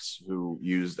an ex who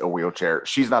used a wheelchair.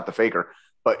 She's not the faker,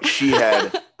 but she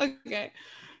had Okay.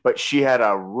 but she had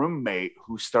a roommate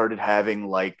who started having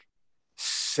like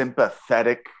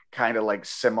sympathetic kind of like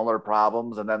similar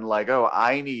problems, and then like, oh,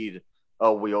 I need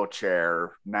a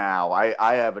wheelchair now.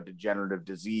 I have a degenerative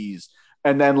disease.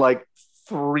 And then like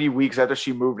 3 weeks after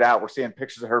she moved out, we're seeing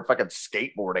pictures of her fucking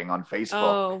skateboarding on Facebook.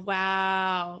 Oh,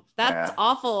 wow. That's Yeah.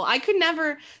 awful. I could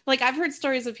never, like, I've heard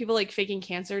stories of people like faking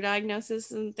cancer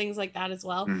diagnosis and things like that as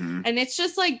well. Mm-hmm. And it's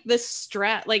just like the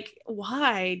stress. Like,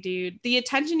 why, dude? The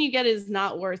attention you get is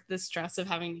not worth the stress of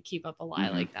having to keep up a lie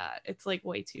Mm-hmm. like that. It's like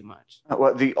way too much.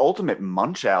 Well, the ultimate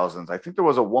Munchausen's. I think there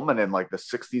was a woman in like the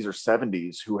 60s or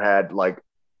 70s who had like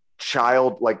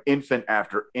child, like infant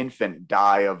after infant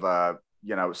die of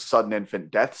sudden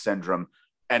infant death syndrome.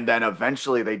 And then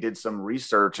eventually they did some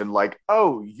research and like,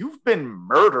 oh, you've been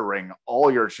murdering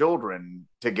all your children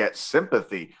to get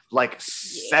sympathy, like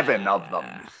seven of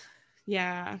them.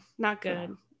 Yeah, not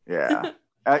good. Yeah.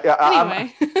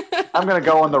 Anyway, I'm going to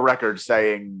go on the record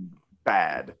saying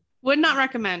bad. would not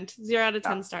recommend. 0 out of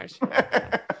 10 stars.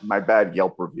 My bad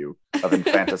Yelp review of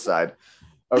infanticide.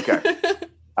 Okay.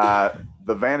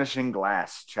 The Vanishing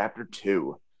Glass, Chapter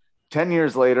 2. 10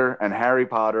 years later, and Harry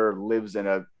Potter lives in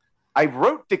a... I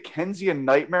wrote Dickensian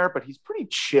nightmare, but he's pretty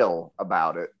chill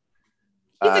about it.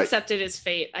 He's accepted his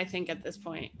fate, I think, at this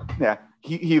point. Yeah.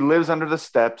 He lives under the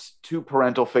steps. Two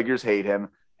parental figures hate him.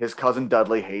 His cousin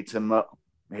Dudley hates him.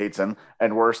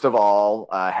 And worst of all,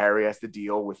 Harry has to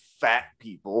deal with fat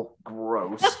people.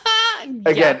 Gross.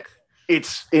 Again,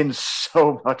 it's in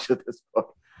so much of this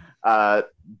book.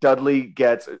 Dudley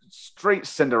gets straight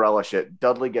Cinderella shit.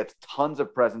 Dudley gets tons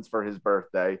of presents for his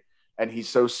birthday, and he's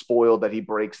so spoiled that he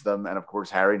breaks them. And of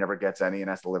course, Harry never gets any and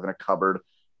has to live in a cupboard.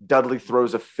 Dudley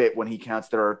throws a fit when he counts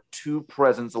there are 2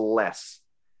 presents less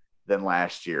than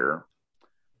last year,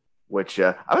 which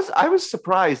I was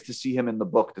surprised to see him in the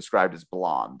book described as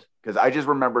blonde, because I just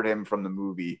remembered him from the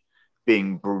movie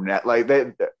being brunette, like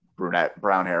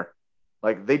brown hair.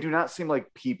 Like they do not seem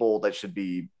like people that should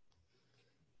be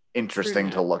interesting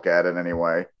to look at in any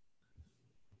way.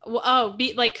 Well,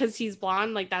 because he's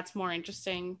blonde, like that's more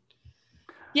interesting.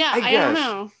 Yeah, I don't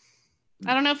know.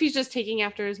 I don't know if he's just taking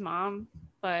after his mom,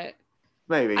 but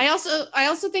maybe. I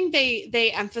also think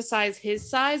they emphasize his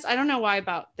size. I don't know why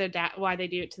about the dad, why they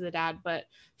do it to the dad, but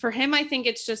for him, I think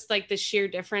it's just like the sheer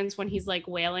difference when he's like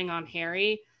wailing on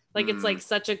Harry. Like it's like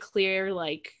such a clear,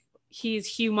 like he's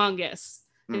humongous.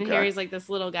 And Harry's like this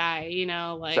little guy,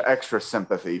 like so extra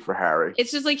sympathy for Harry.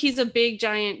 It's just like he's a big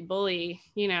giant bully,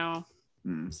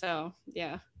 So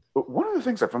yeah. But one of the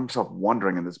things I find myself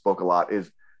wondering in this book a lot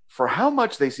is for how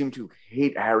much they seem to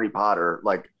hate Harry Potter.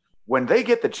 Like when they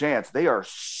get the chance, they are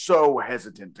so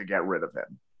hesitant to get rid of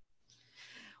him.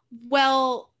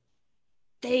 Well,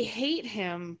 they hate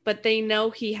him, but they know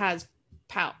he has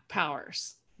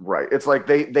powers. Right. It's like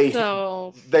they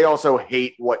also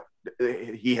hate what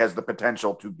he has the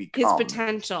potential to become. His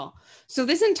potential. So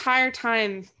this entire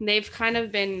time, they've kind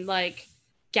of been like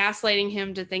gaslighting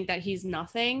him to think that he's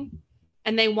nothing.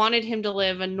 And they wanted him to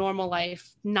live a normal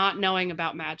life, not knowing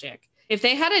about magic. If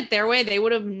they had it their way, they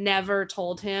would have never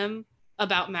told him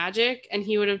about magic. And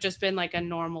he would have just been like a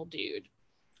normal dude.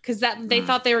 Because they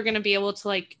thought they were going to be able to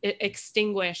like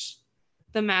extinguish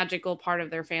the magical part of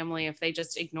their family if they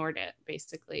just ignored it,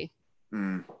 basically.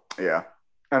 Yeah.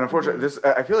 And unfortunately,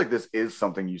 I feel like this is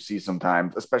something you see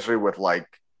sometimes, especially with like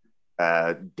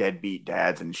deadbeat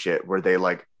dads and shit, where they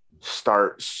like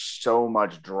start so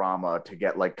much drama to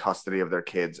get like custody of their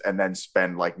kids and then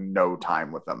spend like no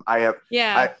time with them. I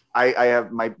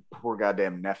have my poor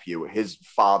goddamn nephew. His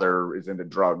father is into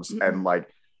drugs, and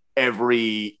like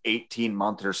every 18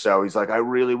 months or so, he's like, I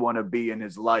really want to be in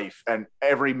his life. And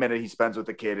every minute he spends with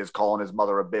the kid is calling his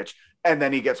mother a bitch. And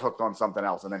then he gets hooked on something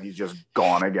else, and then he's just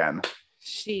gone again.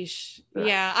 Sheesh.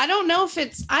 Yeah. I don't know if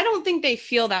I don't think they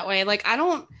feel that way. Like,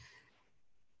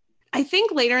 I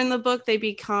think later in the book,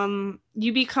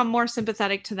 you become more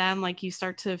sympathetic to them. Like you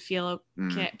start to feel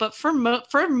okay. But for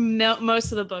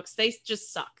most of the books, they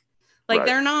just suck. Like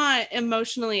they're not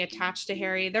emotionally attached to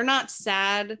Harry. They're not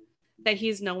sad that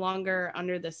he's no longer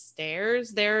under the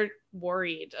stairs. They're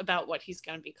worried about what he's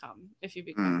going to become if he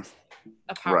becomes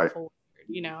a powerful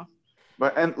wizard,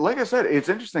 But, and like I said, it's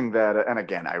interesting that, and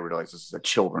again, I realize this is a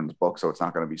children's book, so it's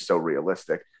not going to be so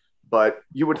realistic, but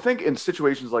you would think in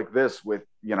situations like this with,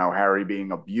 Harry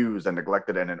being abused and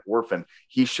neglected and an orphan,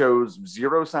 he shows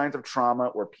zero signs of trauma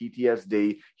or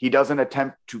PTSD. He doesn't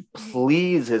attempt to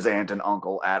please his aunt and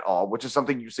uncle at all, which is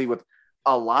something you see with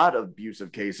a lot of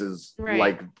abusive cases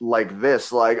like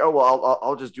this. Like, oh, well,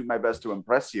 I'll just do my best to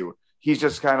impress you. He's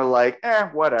just kind of like,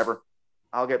 whatever.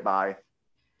 I'll get by.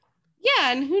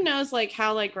 Yeah, and who knows like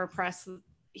how like repressed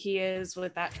he is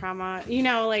with that trauma. You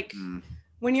know, like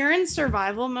when you're in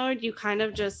survival mode, you kind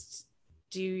of just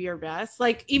do your best.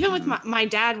 Like even with my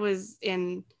dad was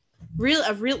in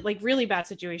really bad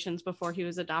situations before he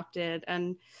was adopted.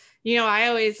 And you know, I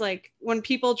always like when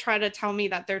people try to tell me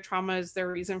that their trauma is their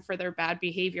reason for their bad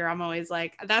behavior, I'm always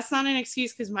like, that's not an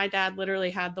excuse, because my dad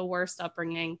literally had the worst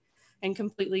upbringing and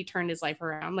completely turned his life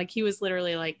around. Like he was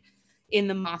literally like in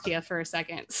the mafia for a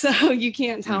second. So you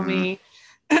can't tell me,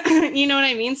 you know what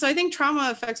I mean? So I think trauma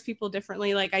affects people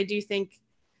differently. Like I do think,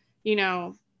 you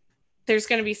know, there's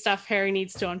going to be stuff Harry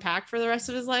needs to unpack for the rest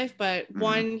of his life, but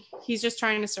one, he's just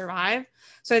trying to survive.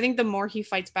 So I think the more he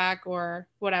fights back or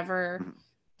whatever,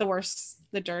 the worse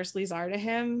the Dursleys are to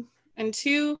him. And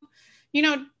two, you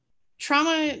know,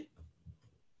 trauma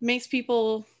makes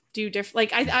people do different.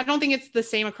 Like I don't think it's the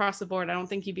same across the board. I don't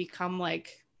think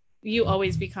you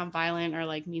always become violent or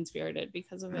like mean spirited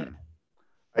because of it.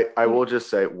 I will just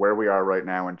say where we are right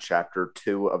now in chapter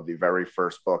 2 of the very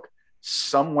first book,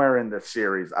 somewhere in the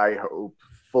series, I hope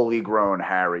fully grown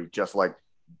Harry just like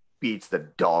beats the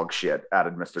dog shit out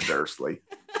of Mr. Dursley.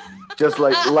 Just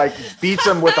like beats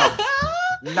him with a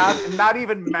not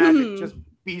even magic, just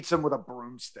beats him with a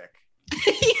broomstick.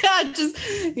 Yeah, just,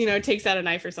 you know, takes out a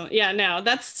knife or something. Yeah, no,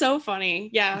 that's so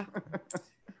funny. Yeah.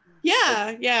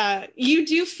 Yeah. You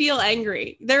do feel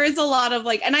angry. There is a lot of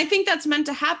like, and I think that's meant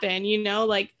to happen, you know,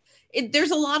 like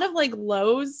there's a lot of like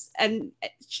lows. And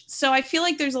so I feel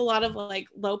like there's a lot of like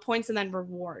low points and then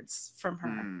rewards from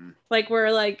her. Like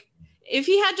where like, if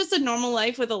he had just a normal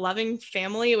life with a loving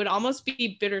family, it would almost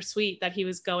be bittersweet that he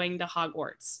was going to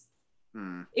Hogwarts.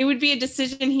 It would be a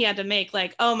decision he had to make,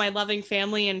 like, oh, my loving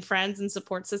family and friends and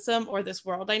support system, or this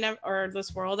world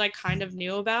I kind of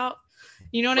knew about.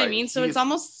 You know what I mean? So it's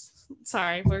almost,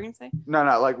 sorry, what were you gonna say? No,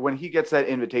 like when he gets that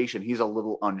invitation, he's a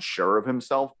little unsure of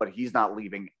himself, but he's not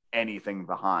leaving anything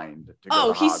behind to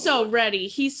go to he's Hogwarts. so ready.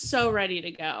 He's so ready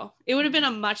to go. It would have been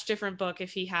a much different book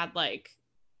if he had like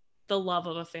the love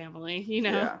of a family, you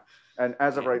know? Yeah. And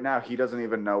as of right now, he doesn't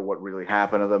even know what really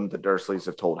happened to them. The Dursleys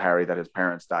have told Harry that his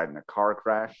parents died in a car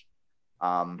crash.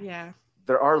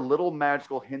 There are little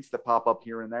magical hints that pop up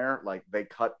here and there. Like they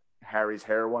cut Harry's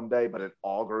hair one day, but it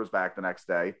all grows back the next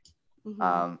day.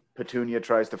 Petunia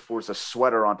tries to force a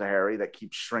sweater onto Harry that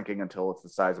keeps shrinking until it's the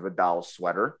size of a doll's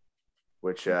sweater,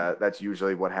 which that's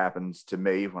usually what happens to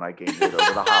me when I gain weight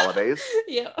over the holidays.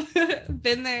 Yeah,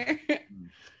 been there.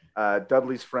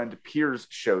 Dudley's friend Piers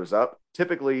shows up.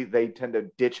 Typically, they tend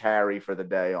to ditch Harry for the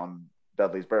day on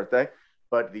Dudley's birthday,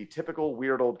 but the typical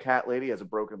weird old cat lady has a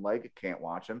broken leg, can't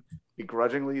watch him.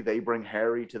 Begrudgingly, they bring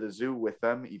Harry to the zoo with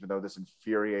them, even though this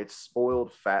infuriates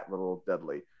spoiled, fat little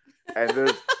Dudley. And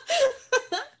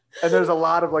there's a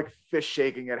lot of like fish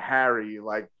shaking at Harry,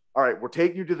 like, all right, we're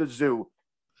taking you to the zoo.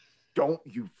 Don't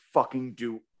you fucking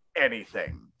do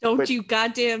anything. Don't you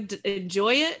goddamn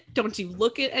enjoy it? Don't you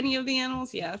look at any of the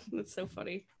animals? Yeah, that's so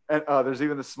funny. And there's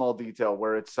even the small detail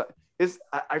where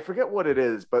I forget what it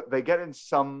is, but they get in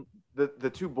some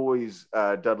the two boys,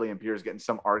 Dudley and Piers, get in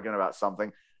some argument about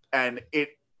something, and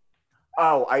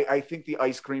I think the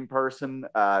ice cream person,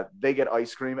 they get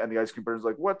ice cream, and the ice cream person's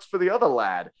like, "What's for the other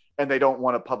lad?" And they don't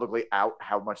want to publicly out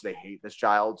how much they hate this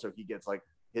child, so he gets like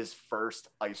his first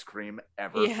ice cream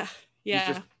ever.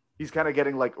 Yeah. He's kind of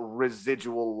getting like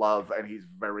residual love, and he's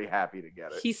very happy to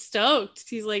get it. He's stoked.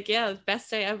 He's like, yeah, best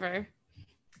day ever.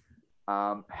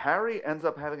 Harry ends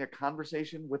up having a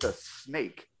conversation with a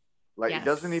snake. Like, he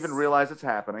doesn't even realize it's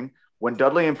happening. When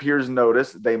Dudley and Piers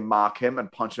notice, they mock him and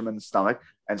punch him in the stomach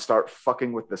and start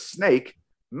fucking with the snake.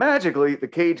 Magically, the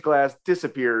cage glass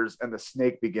disappears and the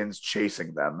snake begins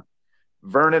chasing them.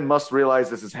 Vernon must realize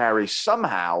this is Harry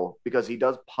somehow, because he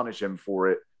does punish him for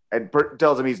it and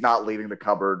tells him he's not leaving the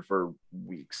cupboard for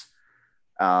weeks.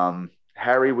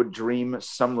 Harry would dream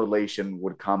some relation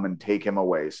would come and take him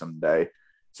away someday.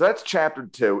 So that's chapter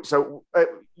 2. So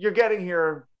you're getting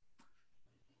here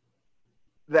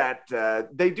that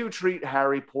they do treat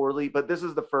Harry poorly, but this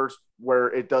is the first where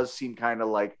it does seem kind of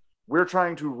like we're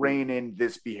trying to rein in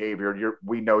this behavior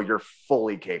we know you're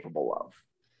fully capable of.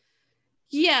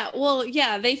 Yeah, well,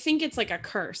 yeah, they think it's like a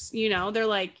curse, you know? They're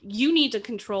like, you need to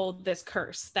control this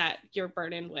curse that you're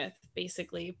burdened with,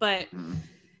 basically. But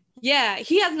yeah,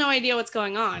 he has no idea what's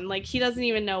going on. Like, he doesn't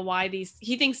even know why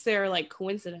he thinks they're like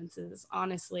coincidences,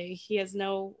 honestly. He has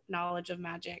no knowledge of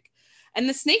magic. And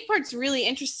the snake part's really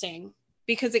interesting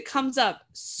because it comes up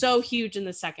so huge in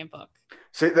the second book.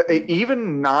 So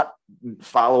even not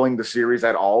following the series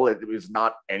at all, it was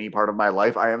not any part of my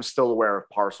life. I am still aware of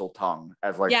parcel tongue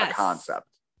as like a concept.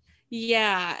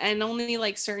 Yeah, and only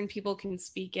like certain people can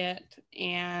speak it.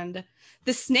 And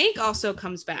the snake also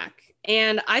comes back.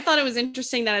 And I thought it was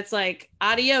interesting that it's like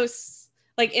adios.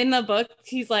 Like in the book,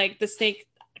 he's like the snake.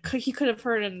 He could have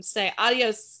heard him say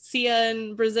adios, see ya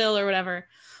in Brazil or whatever,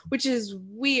 which is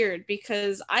weird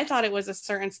because I thought it was a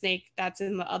certain snake that's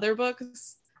in the other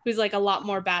books who's like a lot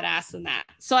more badass than that.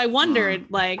 So I wondered,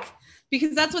 like,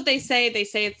 because that's what they say. They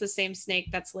say it's the same snake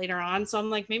that's later on. So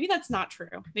I'm like, maybe that's not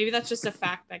true. Maybe that's just a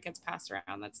fact that gets passed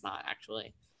around. That's not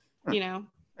actually, you know?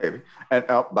 Maybe. And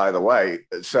oh, by the way,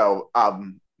 so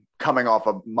coming off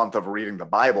a month of reading the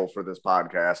Bible for this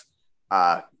podcast,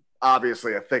 uh,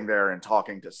 obviously a thing there in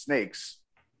talking to snakes,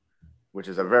 which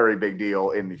is a very big deal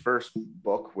in the first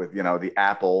book with, the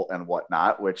apple and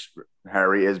whatnot, which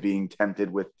Harry is being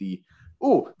tempted with the.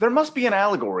 Ooh, there must be an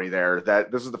allegory there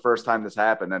that this is the first time this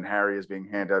happened, and Harry is being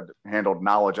handled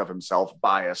knowledge of himself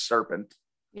by a serpent.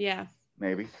 Yeah.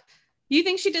 Maybe. You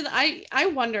think she did?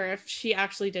 I wonder if she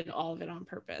actually did all of it on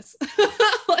purpose.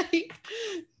 Like,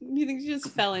 you think she just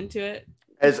fell into it?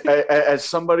 As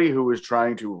somebody who is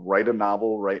trying to write a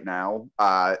novel right now,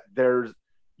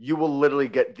 you will literally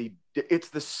get it's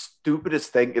the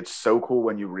stupidest thing. It's so cool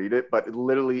when you read it, but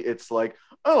literally it's like,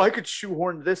 oh, I could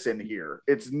shoehorn this in here.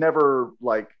 It's never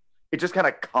like it just kind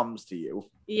of comes to you.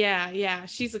 Yeah,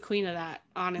 she's the queen of that,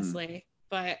 honestly.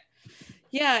 But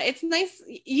yeah, it's nice.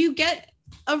 You get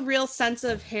a real sense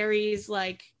of Harry's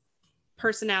like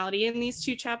personality in these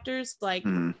two chapters. Like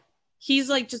he's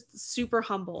like just super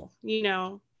humble,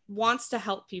 wants to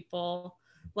help people,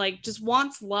 like just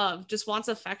wants love, just wants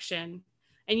affection.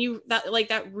 And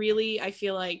that really, I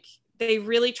feel like they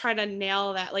really try to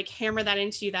nail that, like hammer that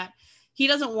into you, that he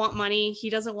doesn't want money, he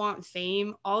doesn't want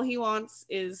fame, all he wants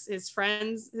is his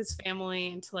friends, his family,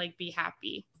 and to like be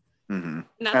happy. And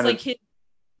that's like his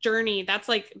journey. That's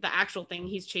like the actual thing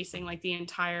he's chasing, like the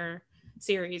entire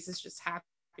series is just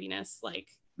happiness. Like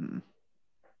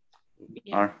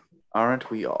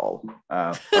aren't we all?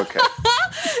 Okay.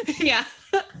 Yeah.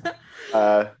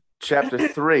 Chapter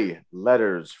 3,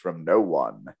 Letters from No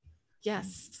One.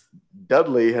 Yes.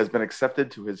 Dudley has been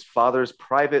accepted to his father's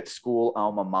private school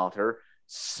alma mater,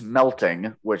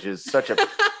 Smelting, which is such a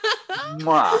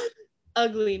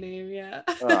ugly name, yeah.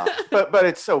 But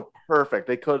it's so perfect.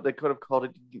 They could have called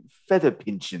it Feather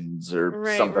Pinchins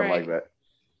or something like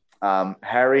that.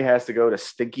 Harry has to go to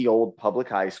stinky old public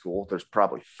high school. There's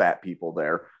probably fat people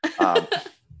there.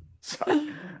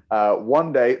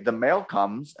 One day, the mail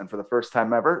comes, and for the first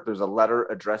time ever, there's a letter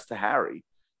addressed to Harry.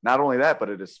 Not only that, but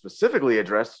it is specifically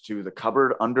addressed to the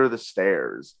cupboard under the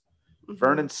stairs.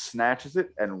 Vernon snatches it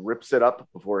and rips it up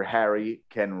before Harry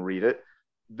can read it.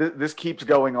 This keeps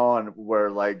going on where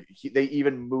like they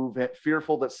even move it,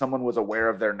 fearful that someone was aware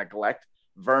of their neglect.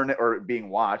 Vernon, or being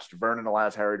watched, Vernon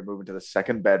allows Harry to move into the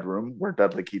second bedroom where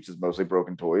Dudley keeps his mostly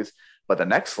broken toys. But the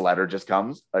next letter just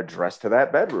comes addressed to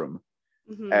that bedroom.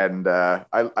 And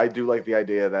I do like the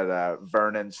idea that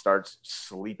Vernon starts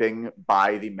sleeping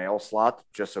by the mail slot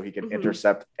just so he can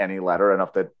intercept any letter,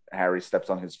 enough that Harry steps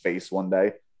on his face one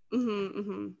day.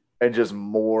 And just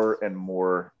more and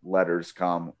more letters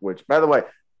come, which, by the way,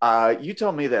 you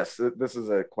tell me this. This is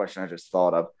a question I just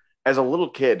thought of. As a little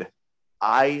kid,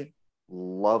 I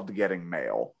loved getting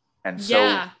mail and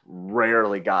so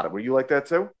rarely got it. Were you like that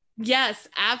too? Yes,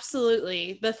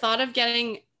 absolutely. The thought of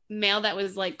getting mail that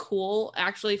was like cool,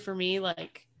 actually, for me,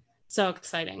 like so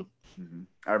exciting.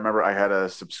 I remember I had a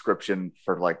subscription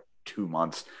for like 2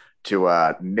 months to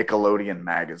Nickelodeon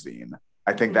magazine.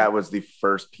 I think that was the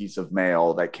first piece of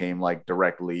mail that came like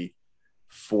directly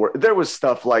for. There was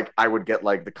stuff like I would get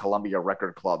like the Columbia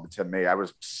Record Club to me. I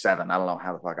was 7. I don't know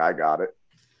how the fuck I got it.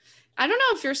 I don't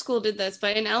know if your school did this,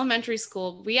 but in elementary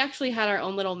school, we actually had our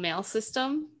own little mail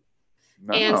system.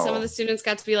 No. And some of the students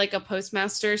got to be like a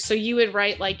postmaster. So you would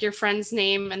write like your friend's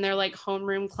name and their like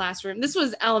homeroom, classroom. This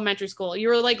was elementary school. You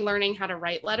were like learning how to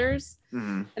write letters.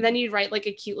 And then you'd write like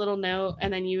a cute little note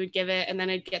and then you would give it and then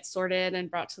it'd get sorted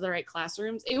and brought to the right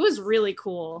classrooms. It was really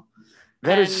cool.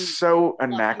 That is so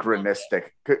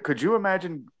anachronistic. Could you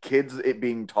imagine kids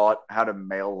being taught how to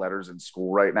mail letters in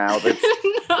school right now?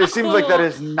 No. It seems like that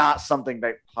is not something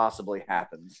that possibly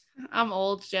happens. I'm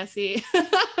old, Jesse.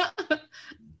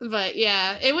 But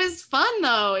yeah, it was fun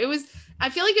though. I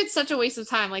feel like it's such a waste of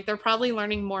time. Like they're probably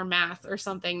learning more math or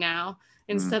something now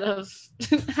instead of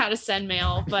how to send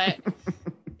mail. But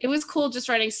it was cool just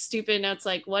writing stupid notes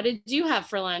like, what did you have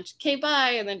for lunch? Okay,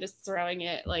 bye. And then just throwing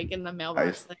it like in the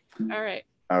mailbox. Like, all right.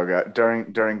 Oh god.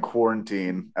 During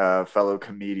quarantine, fellow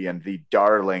comedian, the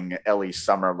darling Ellie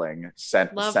Summerling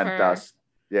sent her. us.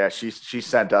 Yeah, she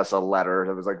sent us a letter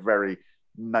that was like very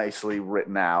nicely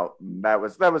written out. And that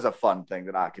was a fun thing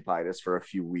that occupied us for a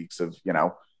few weeks of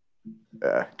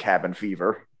cabin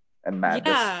fever and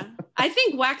madness. Yeah. I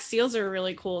think wax seals are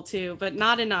really cool too, but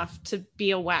not enough to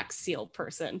be a wax seal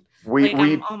person. We Like I'm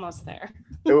we almost there.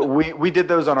 we did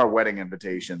those on our wedding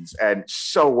invitations, and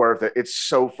so worth it. It's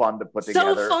so fun to put So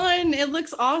together. fun. It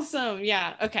looks awesome.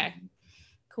 Yeah. Okay.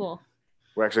 Cool.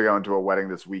 We're actually going to a wedding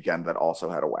this weekend that also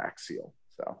had a wax seal.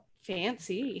 So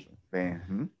Fancy.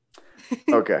 mm-hmm.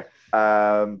 Okay.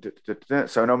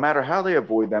 So no matter how they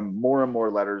avoid them, more and more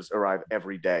letters arrive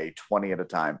every day, 20 at a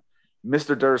time.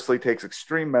 Mr. Dursley takes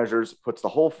extreme measures, puts the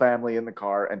whole family in the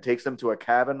car, and takes them to a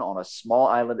cabin on a small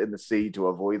island in the sea to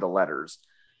avoid the letters.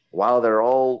 While they're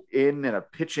all in a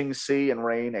pitching sea and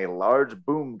rain, a large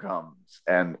boom comes.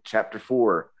 And chapter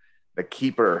 4, The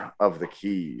Keeper of the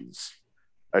Keys.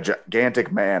 A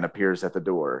gigantic man appears at the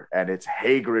door, and it's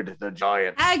Hagrid the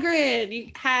Giant.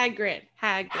 Hagrid.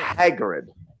 Hagrid.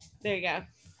 There you go.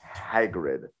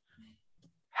 Hagrid.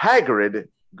 Hagrid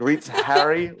greets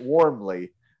Harry warmly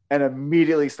and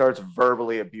immediately starts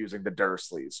verbally abusing the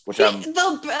Dursleys, which I'm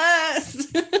the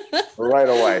best right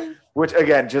away. Which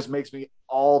again just makes me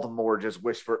all the more just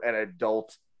wish for an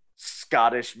adult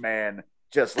Scottish man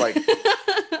just like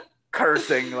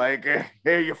cursing, like,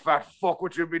 "Hey, you fat fuck,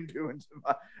 what you been doing to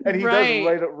my?" And he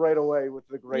does right away with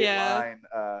the great line.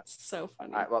 So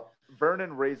funny.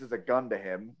 Vernon raises a gun to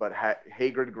him, but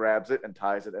Hagrid grabs it and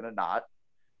ties it in a knot,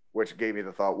 which gave me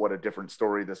the thought, what a different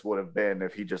story this would have been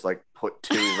if he just like put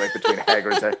two right between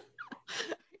Hagrid's head.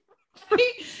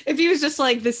 If he was just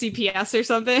like the CPS or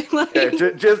something, like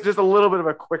yeah, just a little bit of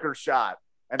a quicker shot.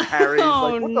 And Harry's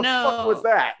like, "What the fuck was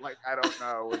that?" Like, I don't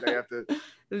know. They have to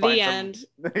the end.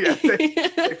 Yeah,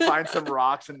 they find some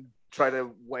rocks and try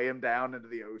to weigh him down into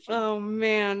the ocean. Oh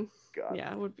man. God.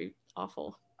 Yeah, it would be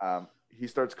awful. He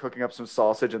starts cooking up some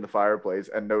sausage in the fireplace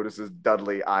and notices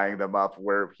Dudley eyeing them up,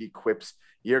 where he quips,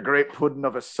 "Your great pudding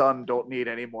of a son don't need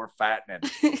any more fattening."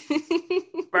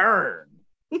 Burn.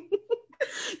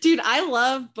 Dude, I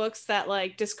love books that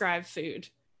like describe food.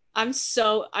 I'm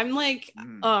like,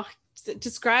 oh,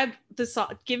 describe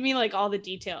the give me like all the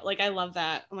detail. Like I love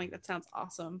that. I'm like, that sounds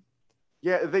awesome.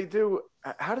 Yeah, they do.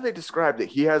 How do they describe it?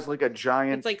 He has like a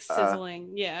giant, it's like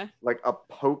sizzling. Yeah, like a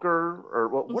poker, or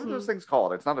what are those things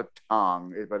called? It's not a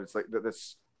tong, but it's like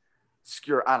this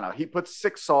skewer. I don't know. He puts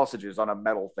 6 sausages on a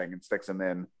metal thing and sticks them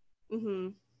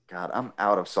in. God, I'm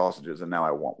out of sausages and now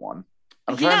I want one.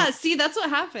 See, that's what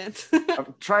happens.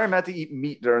 I'm trying not to eat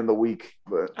meat during the week,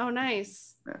 but oh,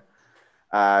 nice.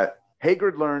 Yeah.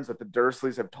 Hagrid learns that the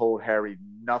Dursleys have told Harry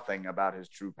nothing about his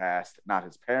true past, not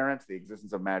his parents, the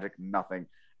existence of magic, nothing.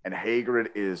 And Hagrid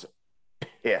is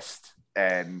pissed.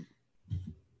 And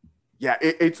yeah,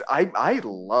 I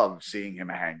love seeing him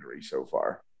angry so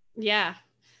far. Yeah.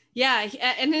 Yeah,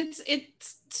 and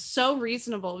it's so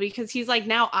reasonable because he's like,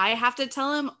 now I have to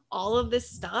tell him all of this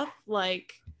stuff,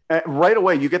 like. And right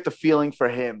away, you get the feeling for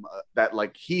him that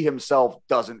like he himself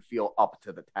doesn't feel up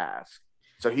to the task,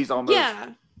 so he's almost.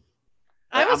 Yeah.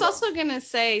 I was also gonna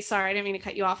say, sorry, I didn't mean to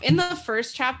cut you off. In the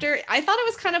first chapter, I thought it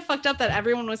was kind of fucked up that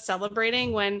everyone was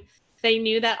celebrating when they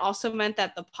knew that also meant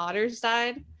that the Potters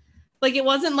died. Like it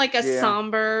wasn't like a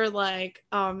somber, like,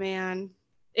 oh man.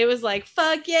 It was like,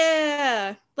 fuck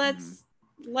yeah, let's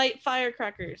light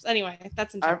firecrackers. Anyway,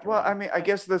 that's well, I mean, I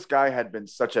guess this guy had been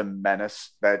such a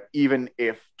menace that even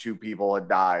if 2 people had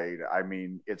died, I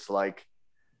mean, it's like,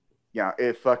 yeah,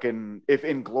 if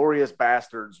Inglorious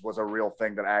Bastards was a real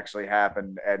thing that actually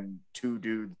happened and 2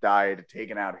 dudes died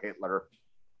taking out Hitler,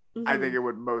 I think it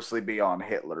would mostly be on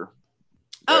Hitler.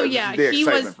 Oh yeah, he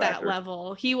was that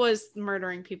level. He was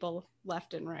murdering people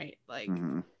left and right. Like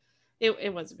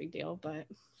it was a big deal, but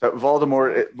so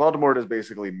Voldemort is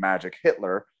basically magic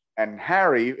Hitler, and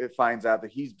Harry finds out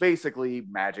that he's basically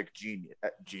magic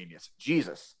genius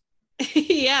Jesus.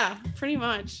 Yeah, pretty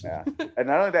much. Yeah, and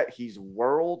not only that, he's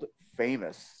world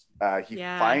famous. He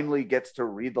finally gets to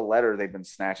read the letter they've been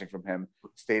snatching from him,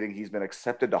 stating he's been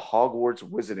accepted to Hogwarts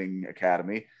Wizarding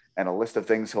Academy and a list of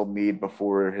things he'll need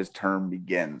before his term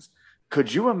begins.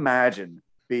 Could you imagine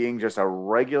being just a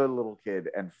regular little kid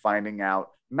and finding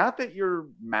out, not that you're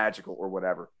magical or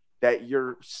whatever, that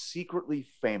you're secretly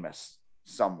famous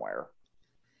somewhere?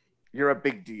 You're a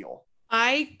big deal.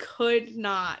 I could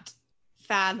not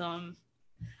fathom.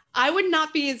 I would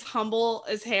not be as humble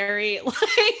as Harry. Like,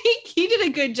 he did a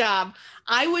good job.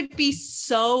 I would be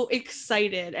so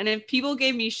excited. And if people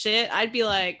gave me shit, I'd be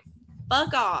like,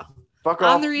 fuck off. Fuck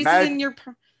off. I'm the reason I'm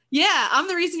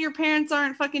the reason your parents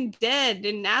aren't fucking dead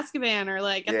in Azkaban or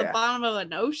like at the bottom of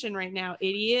an ocean right now,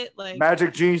 idiot. Like,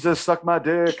 magic Jesus, suck my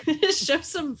dick. Show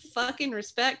some fucking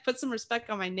respect. Put some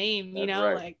respect on my name, you know?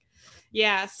 Right. Like,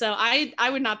 Yeah, so I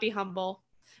would not be humble,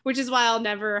 which is why I'll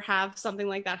never have something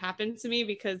like that happen to me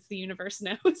because the universe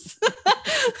knows.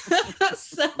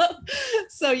 so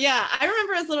so yeah, I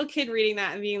remember as a little kid reading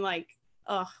that and being like,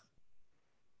 oh,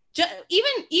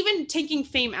 even taking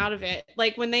fame out of it,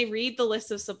 like when they read the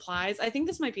list of supplies, I think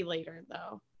this might be later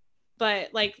though, but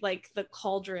like the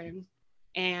cauldron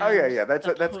Oh yeah, and yeah. That's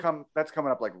the that's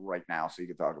coming up like right now, so you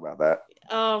can talk about that.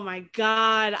 oh my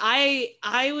god,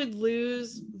 I would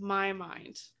lose my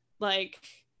mind. Like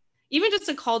even just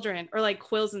a cauldron or like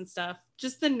quills and stuff,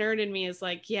 just the nerd in me is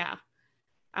like, yeah,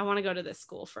 I want to go to this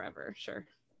school forever. Sure.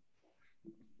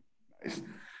 Nice.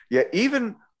 Yeah,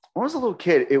 even when I was a little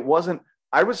kid, it wasn't.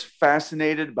 I was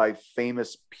fascinated by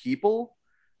famous people,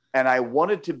 and I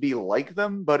wanted to be like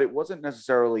them, but it wasn't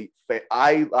necessarily.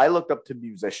 I looked up to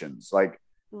musicians. Like at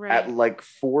Right. like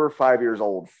 4 or 5 years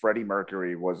old, Freddie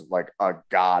Mercury was like a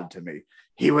god to me.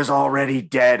 He was already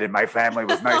dead, and my family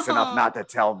was nice enough not to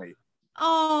tell me.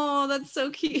 Oh, that's so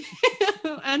cute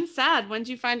and sad. When did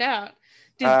you find out?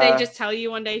 Did they Uh, just tell you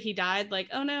one day he died? Like,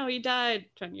 oh no, he died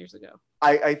 10 years ago.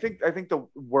 I think the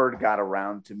word got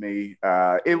around to me.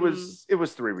 Mm. It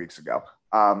was 3 weeks ago.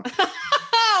 Um,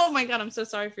 Oh my god, I'm so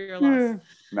sorry for your loss.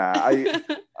 nah,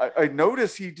 I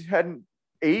noticed he hadn't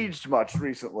aged much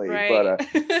recently, but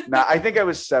Right. nah, I think I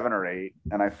was 7 or 8,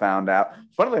 and I found out.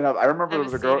 Funnily enough, I remember there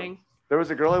was a girl. Devastating. There was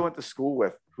a girl I went to school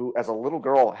with who, as a little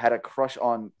girl, had a crush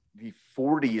on the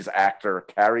 '40s actor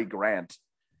Cary Grant,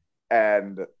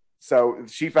 and so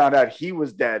she found out he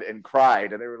was dead and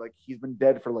cried, and they were like, "He's been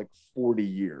dead for like 40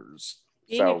 years."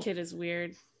 Being a So kid is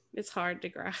weird. It's hard to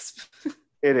grasp.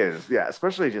 it is, yeah,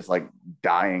 especially just like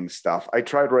dying stuff. I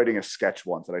tried writing a sketch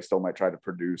once that I still might try to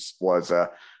produce. Was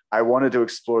I wanted to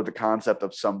explore the concept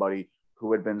of somebody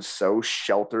who had been so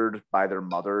sheltered by their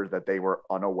mother that they were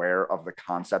unaware of the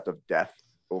concept of death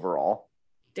overall.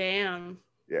 Damn.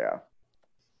 Yeah,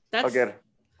 That's again,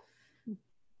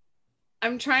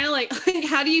 I'm trying to like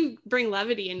how do you bring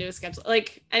levity into a sketch?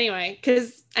 Like anyway,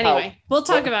 because how anyway, we'll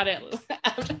talk what? about it.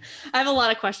 I have a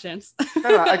lot of questions. No,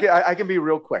 no, I can be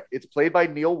real quick. It's played by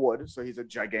Neil Wood, so he's a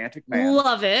gigantic man.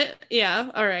 Love it.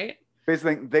 Yeah. All right.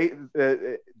 Basically,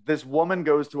 this woman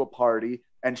goes to a party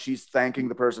and she's thanking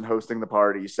the person hosting the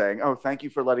party, saying, "Oh, thank you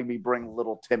for letting me bring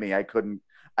little Timmy. I couldn't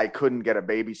get a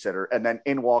babysitter." And then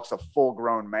in walks a full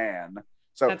grown man.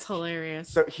 So That's hilarious.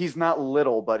 so he's not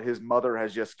little, but his mother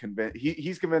has just convinced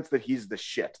he's convinced that he's the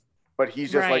shit, but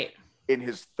he's just Right. like in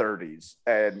his 30s,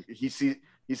 and he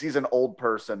sees an old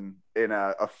person in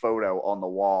a photo on the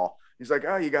wall. He's like,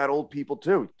 "Oh, you got old people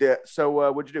too. Yeah,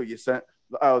 so what'd you do? You sent?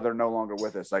 Oh, they're no longer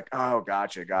with us." Like, "Oh,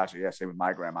 gotcha, gotcha. Yeah, same with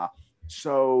my grandma.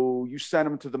 So you sent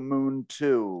him to the moon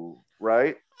too,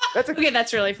 right?" That's a Okay,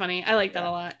 that's really funny. I like that yeah.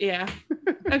 a lot. Yeah.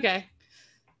 Okay.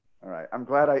 All right. I'm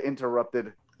glad I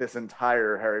interrupted this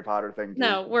entire Harry Potter thing to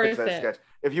No, pitch worth that it. sketch.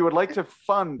 If you would like to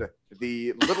fund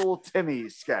the Little Timmy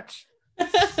sketch,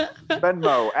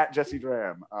 Venmo at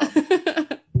jessedraham.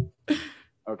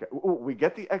 Okay. Ooh, we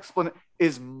get the explanation.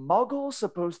 Is muggle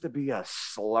supposed to be a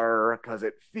slur? Because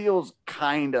it feels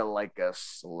kind of like a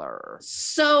slur.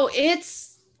 So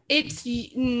it's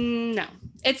no,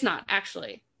 it's not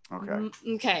actually. Okay.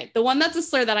 Okay, the one that's a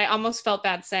slur that I almost felt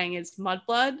bad saying is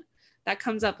mudblood. That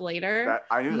comes up later. That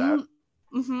I knew that.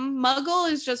 Muggle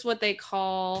is just what they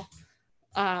call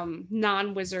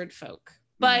non-wizard folk,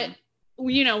 but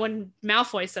you know when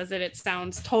Malfoy says it, it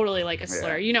sounds totally like a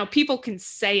slur. Yeah. You know, people can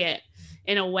say it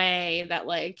in a way that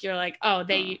like you're like, oh,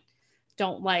 they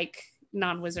don't like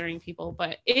non-wizarding people,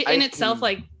 but in itself,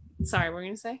 like, sorry, what were you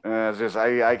gonna say? It's just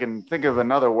I can think of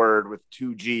another word with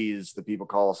 2 G's that people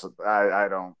call. I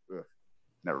don't.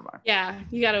 Never mind. Yeah,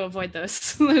 you got to avoid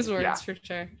those those words Yeah. for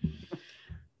sure.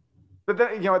 But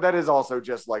then, you know, that is also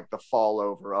just like the fall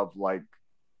over of like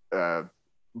uh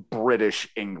British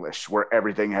English, where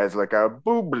everything has like a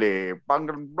boobly kind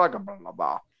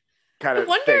I of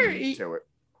wonder thing to it.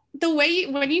 the way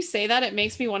when you say that, it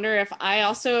makes me wonder if I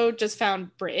also just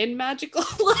found Britain magical,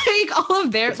 like all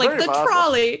of their It's like very possible.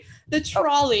 the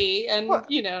trolley, and Well,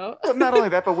 you know, well, not only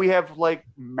that, but we have like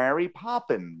Mary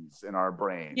Poppins in our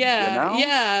brains, you yeah,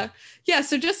 know? yeah.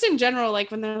 So just in general,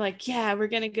 like when they're like, yeah, we're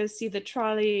gonna go see the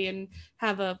trolley and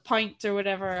have a pint or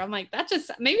whatever, I'm like, that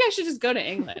just maybe I should just go to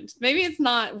England. Maybe it's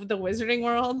not the wizarding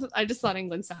world. I just thought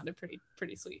England sounded pretty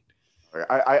sweet.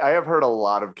 I have heard a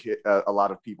lot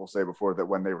of people say before that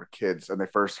when they were kids and they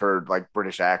first heard like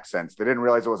British accents, they didn't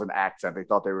realize it was an accent. They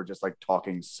thought they were just like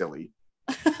talking silly.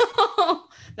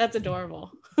 That's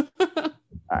adorable. All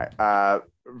right.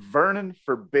 Vernon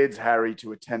forbids Harry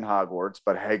to attend Hogwarts,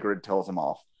 but Hagrid tells him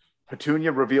off.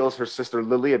 Petunia reveals her sister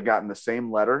Lily had gotten the same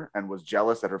letter and was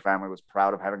jealous that her family was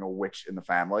proud of having a witch in the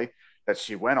family. that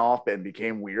she went off and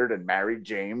became weird and married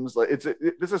James. Like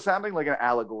this is sounding like an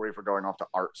allegory for going off to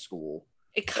art school.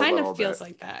 It A kind of little feels bit.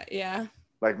 like that. Yeah.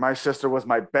 Like my sister was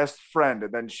my best friend,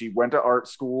 and then she went to art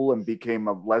school and became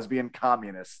a lesbian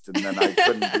communist, and then I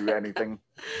couldn't do anything.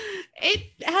 It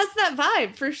has that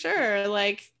vibe for sure.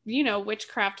 Like,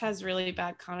 witchcraft has really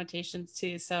bad connotations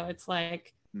too. So it's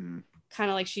like kind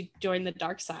of like she joined the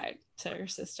dark side to her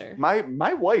sister.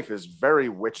 My wife is very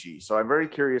witchy, so I'm very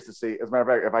curious to see. As a matter of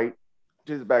fact, if I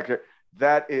do this back here,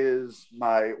 that is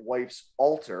my wife's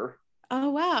altar.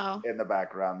 Oh wow. In the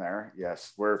background there.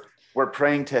 Yes, we're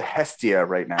praying to Hestia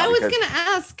right now. I was gonna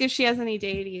ask if she has any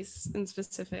deities in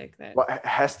specific.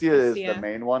 Hestia is the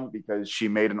main one because she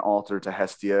made an altar to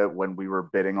Hestia when we were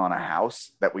bidding on a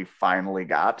house that we finally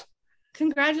got.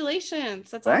 Congratulations.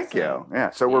 That's Thank awesome. you. Yeah.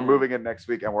 So we're moving in next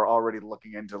week and we're already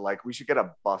looking into like we should get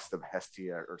a bust of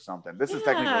Hestia or something. This is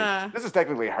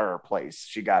technically her place.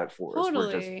 She got it for us.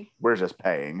 We're just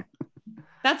paying.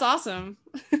 That's awesome.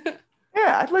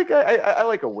 Yeah, I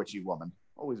like a witchy woman.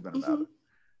 Always been about it.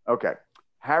 Okay.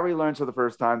 Harry learns for the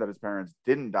first time that his parents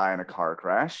didn't die in a car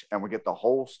crash, and we get the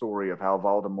whole story of how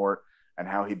Voldemort and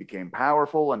how he became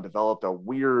powerful and developed a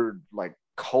weird, like,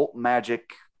 cult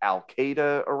magic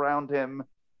Al-Qaeda around him.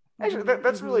 Actually,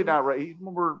 that's really not right.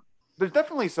 There's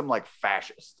definitely some, like,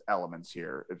 fascist elements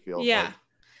here, it feels like.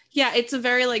 Yeah, it's a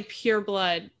very, like, pure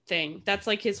blood thing. That's,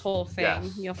 like, his whole thing.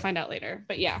 Yes. You'll find out later.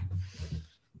 But, yeah.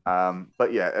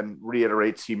 But yeah, and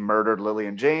reiterates he murdered Lily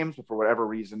and James, but for whatever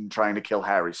reason, trying to kill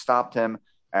Harry stopped him,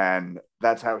 and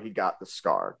that's how he got the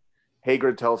scar.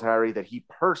 Hagrid tells Harry that he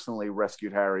personally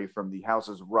rescued Harry from the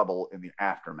house's rubble in the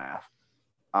aftermath.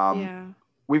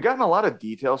 We've gotten a lot of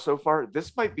detail so far.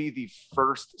 This might be the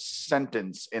first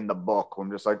sentence in the book where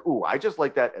I'm just like, ooh, I just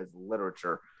like that as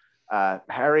literature.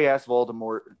 Harry asks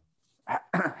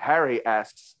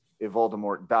if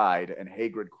Voldemort died, and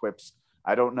Hagrid quips,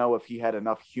 I don't know if he had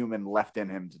enough human left in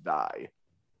him to die.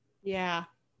 Yeah.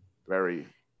 Very.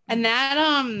 And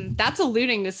that's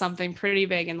alluding to something pretty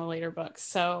big in the later books.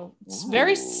 So it's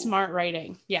very smart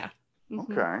writing. Yeah.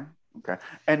 Okay.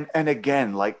 And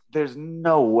again, like, there's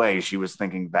no way she was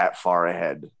thinking that far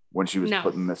ahead when she was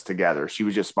putting this together. She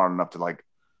was just smart enough to, like,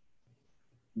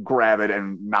 grab it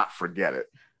and not forget it.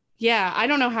 Yeah. I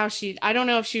don't know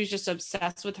if she was just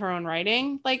obsessed with her own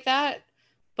writing like that,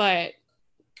 but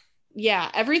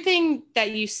yeah, everything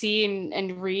that you see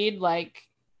and read, like,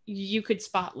 you could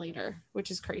spot later, which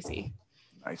is crazy.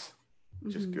 Nice.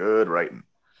 Just good writing.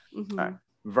 All right.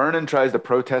 Vernon tries to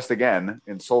protest again,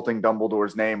 insulting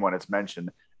Dumbledore's name when it's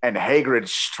mentioned, and Hagrid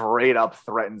straight up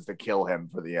threatens to kill him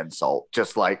for the insult.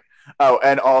 Just like,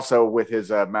 and also with his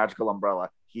magical umbrella,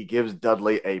 he gives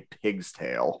Dudley a pig's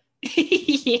tail.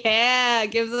 Yeah,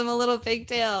 gives him a little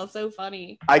pigtail. So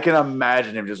funny. I can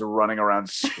imagine him just running around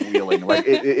squealing. Like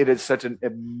it is such an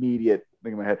immediate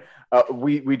thing in my head.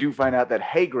 We do find out that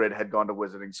Hagrid had gone to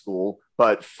wizarding school,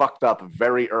 but fucked up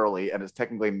very early and is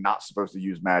technically not supposed to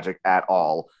use magic at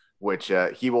all, which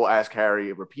he will ask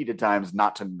Harry repeated times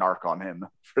not to narc on him.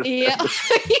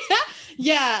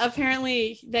 Yeah,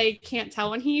 apparently they can't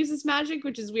tell when he uses magic,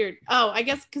 which is weird. Oh, I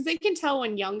guess because they can tell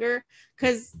when younger,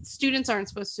 because students aren't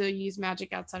supposed to use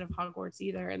magic outside of Hogwarts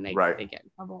either, and they get in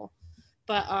trouble.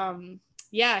 But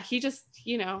yeah, he just,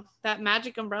 that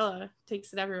magic umbrella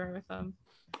takes it everywhere with him.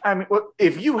 I mean,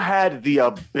 if you had the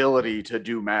ability to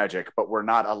do magic, but were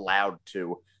not allowed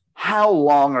to, how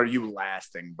long are you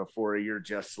lasting before you're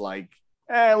just like,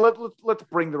 let's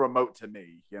bring the remote to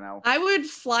me, I would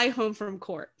fly home from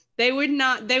court. They would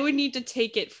need to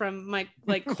take it from my,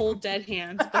 like, cold dead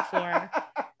hands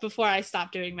before I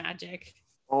stop doing magic.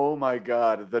 Oh my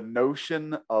God. The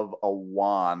notion of a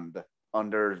wand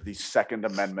under the Second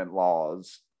Amendment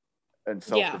laws and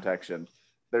self-protection.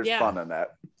 There's fun in that.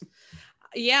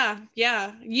 Yeah.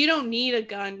 You don't need a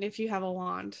gun if you have a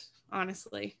wand,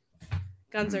 honestly.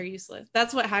 Guns are useless.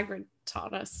 That's what Hagrid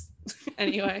taught us.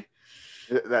 Anyway.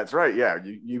 That's right. Yeah.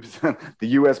 The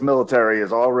U.S. military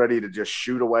is all ready to just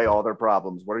shoot away all their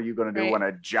problems. What are you going to do when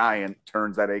a giant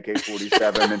turns that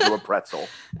AK-47 into a pretzel?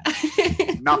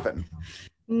 Nothing.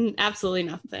 Absolutely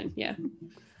nothing. Yeah.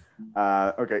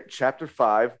 Okay. Chapter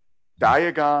 5,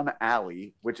 Diagon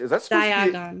Alley, which is that supposed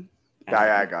to be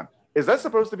Diagon. Is that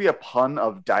supposed to be a pun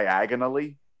of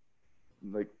diagonally?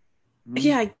 Like,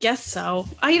 yeah, I guess so.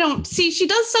 I don't see. She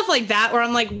does stuff like that where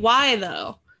I'm like, why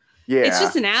though? Yeah. It's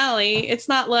just an alley. It's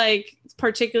not like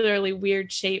particularly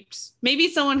weird shaped. Maybe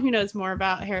someone who knows more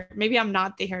about Harry. Maybe I'm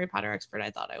not the Harry Potter expert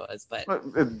I thought I was, but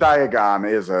Diagon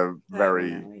is a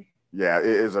very it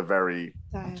is a very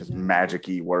just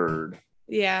magic-y word.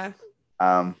 Yeah.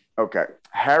 Okay.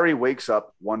 Harry wakes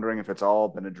up wondering if it's all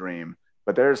been a dream, but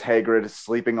But there's Hagrid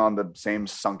sleeping on the same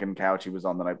sunken couch he was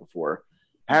on the night before.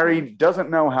 Harry Mhm. doesn't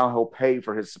know how he'll pay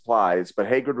for his supplies, but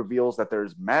Hagrid reveals that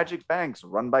there's magic banks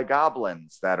run by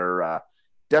goblins that are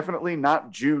definitely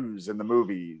not Jews in the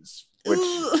movies. Which,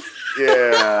 Ooh.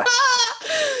 yeah,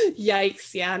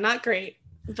 Yikes. Yeah, not great.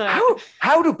 But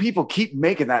how do people keep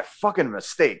making that fucking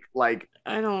mistake? Like,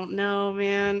 I don't know,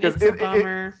 man. because It's a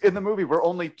bummer. in the movie we're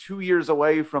only 2 years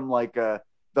away from like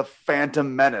the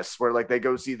Phantom Menace, where like they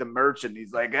go see the merchant.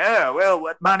 He's like, "Oh, well,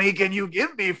 what money can you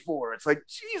give me for?" It's like,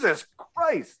 Jesus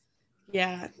Christ.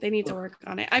 Yeah, they need to work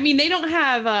on it. I mean, they don't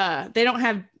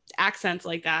have accents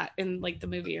like that in like the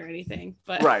movie or anything,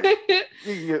 but Right.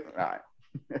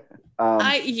 All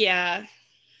right. yeah,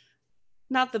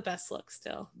 not the best look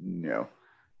still. No.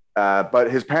 But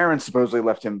his parents supposedly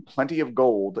left him plenty of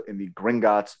gold in the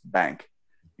Gringotts Bank.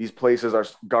 These places are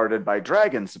guarded by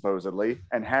dragons, supposedly,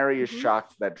 and Harry is Mhm.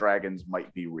 shocked that dragons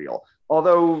might be real.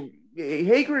 Although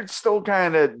Hagrid's still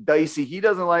kind of dicey. He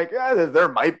doesn't like, there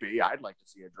might be. I'd like to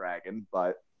see a dragon,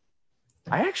 but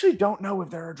I actually don't know if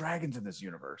there are dragons in this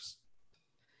universe.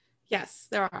 Yes,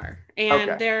 there are. And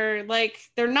Okay.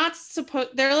 they're not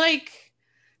supposed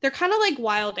they're kind of like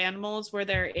wild animals where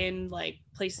they're in like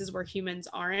places where humans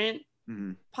aren't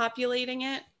Mm-hmm. populating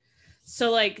it.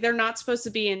 So like they're not supposed to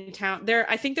be in town.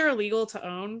 I think they're illegal to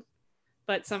own,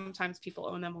 but sometimes people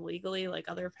own them illegally like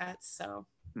other pets. So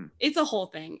it's a whole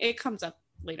thing. It comes up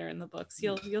later in the books.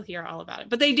 You'll hear all about it.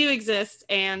 But they do exist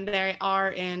and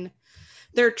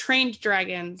they're trained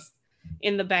dragons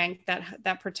in the bank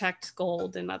that protect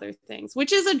gold and other things,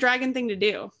 which is a dragon thing to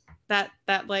do. That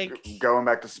like Going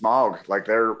back to Smog, like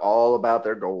they're all about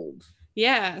their gold.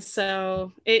 yeah,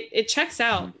 so it checks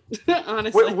out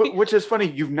honestly. Which is funny.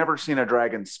 You've never seen a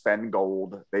dragon spend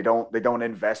gold. They don't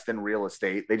invest in real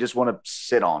estate. They just want to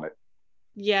sit on it.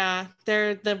 Yeah,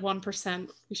 they're the 1%.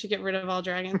 We should get rid of all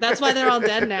dragons. That's why they're all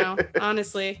dead now.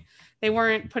 Honestly, they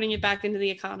weren't putting it back into the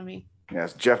economy.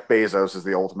 Yes, Jeff Bezos is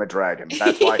the ultimate dragon.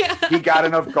 That's why Yeah. he got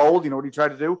enough gold. You know what he tried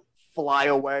to do? Fly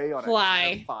away on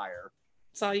a fire.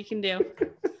 That's all you can do.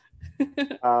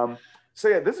 So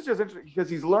yeah, this is just interesting because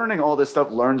he's learning all this stuff.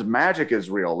 Learns magic is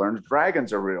real. Learns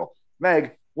dragons are real.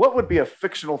 Meg, what would be a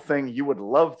fictional thing you would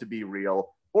love to be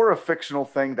real, or a fictional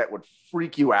thing that would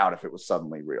freak you out if it was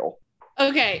suddenly real?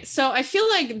 Okay, so I feel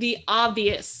like the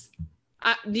obvious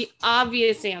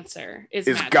answer is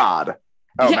magic. God.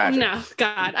 Oh, yeah, magic. No,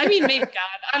 God. I mean, maybe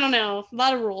God. I don't know. A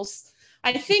lot of rules.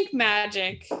 I think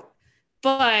magic,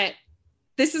 but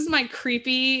this is my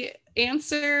creepy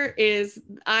answer is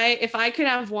if I could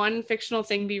have one fictional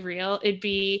thing be real, it'd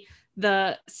be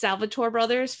the Salvatore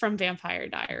brothers from Vampire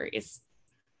Diaries.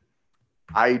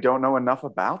 I don't know enough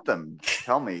about them.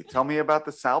 Tell me about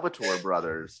the Salvatore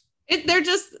brothers. They're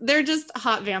just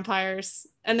hot vampires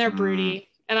and they're broody.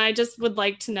 And I just would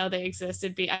like to know they exist.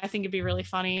 I think it'd be really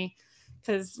funny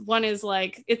because one is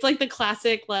like, it's like the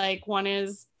classic, like one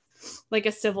is like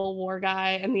a Civil War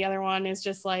guy and the other one is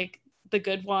just like the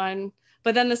good one.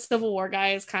 But then the Civil War guy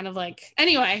is kind of like,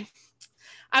 anyway,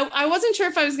 I wasn't sure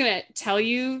if I was going to tell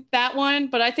you that one,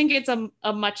 but I think it's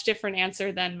a much different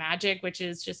answer than magic, which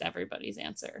is just everybody's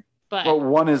answer. But well,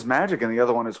 one is magic and the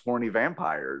other one is horny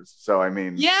vampires. So I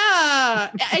mean,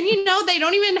 yeah, and they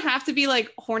don't even have to be like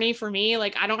horny for me.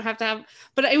 Like I don't have to have,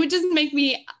 but it would just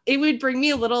it would bring me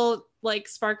a little like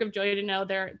spark of joy to know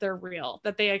they're real,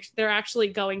 that they're actually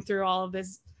going through all of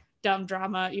this dumb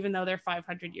drama, even though they're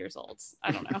 500 years old.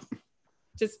 I don't know,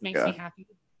 just makes me happy.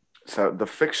 So the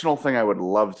fictional thing I would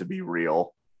love to be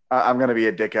real. I'm going to be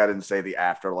a dickhead and say the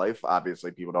afterlife.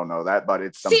 Obviously, people don't know that, but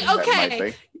it's something that might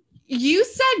be. You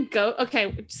said go.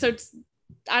 Okay, so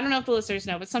I don't know if the listeners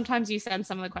know, but sometimes you send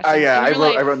some of the questions. Yeah, I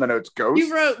wrote in the notes ghosts.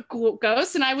 You wrote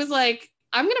ghosts, and I was like,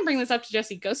 I'm gonna bring this up to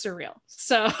Jesse. Ghosts are real,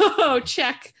 so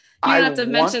check. You don't have to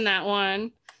mention that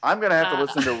one. I'm gonna have to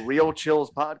listen to Real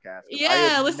Chills podcast. Yeah,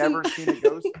 I have never seen a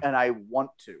ghost, and I want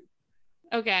to.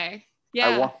 Okay.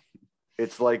 Yeah.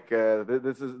 It's like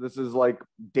this is like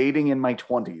dating in my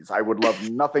 20s. I would love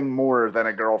nothing more than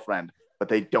a girlfriend, but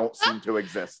they don't seem to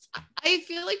exist. I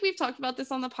feel like we've talked about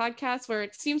this on the podcast where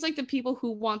it seems like the people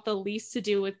who want the least to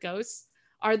do with ghosts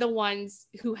are the ones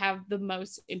who have the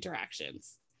most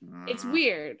interactions. It's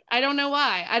weird. I don't know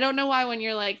why. I don't know why when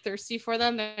you're like thirsty for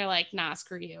them, they're like, nah,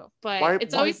 screw you. But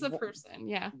it's always the person.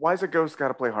 Yeah. Why's a ghost got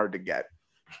to play hard to get?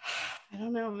 I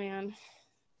don't know, man.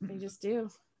 They just do.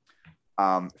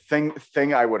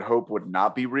 Thing I would hope would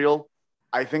not be real.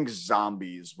 I think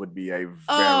zombies would be a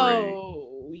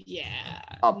very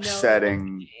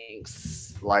upsetting.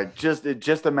 No, like just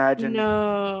imagine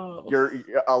no. you're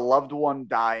a loved one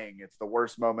dying. It's the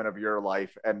worst moment of your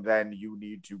life, and then you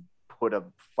need to put a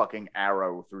fucking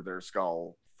arrow through their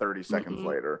skull 30 seconds Mm-mm,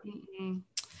 later. mm-mm.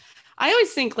 I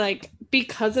always think like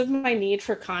because of my need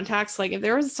for contacts, like if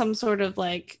there was some sort of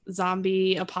like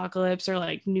zombie apocalypse or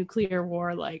like nuclear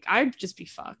war, like I'd just be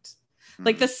fucked.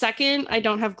 Like the second I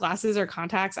don't have glasses or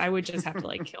contacts, I would just have to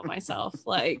like kill myself.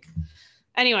 Like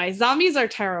anyway, zombies are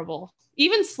terrible.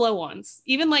 Even slow ones.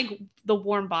 Even like the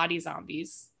warm body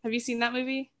zombies. Have you seen that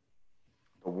movie?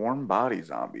 The warm body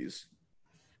zombies.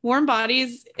 Warm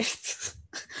Bodies.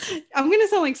 I'm gonna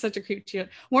sound like such a creep to you.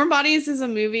 Warm Bodies is a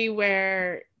movie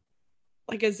where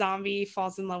like a zombie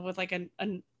falls in love with like an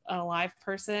alive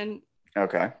person,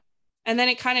 Okay. and then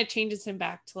it kind of changes him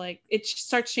back to like it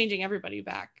starts changing everybody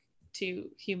back to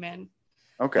human.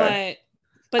 Okay.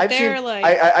 But they're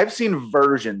I've seen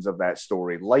versions of that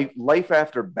story. Life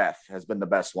After Beth has been the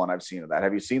best one I've seen of that.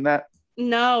 Have you seen that?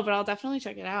 no, but I'll definitely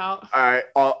check it out.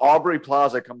 Aubrey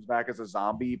Plaza comes back as a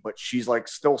zombie, but she's like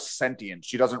still sentient.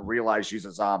 She doesn't realize she's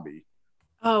a zombie,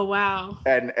 Oh wow.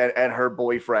 and her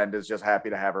boyfriend is just happy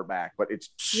to have her back. But it's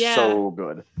Yeah. so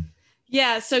good.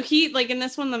 Yeah, so he like in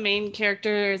this one the main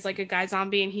character is like a guy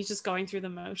zombie and he's just going through the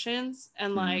motions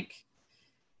and like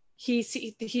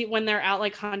he when they're out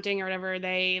like hunting or whatever,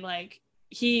 they like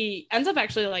he ends up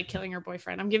actually like killing her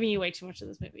boyfriend. I'm giving you way too much of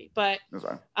this movie, but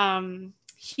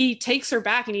he takes her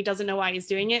back and he doesn't know why he's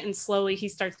doing it, and slowly he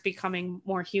starts becoming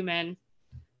more human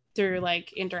through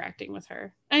like interacting with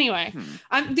her. Anyway,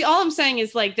 all I'm saying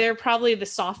is like they're probably the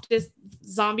softest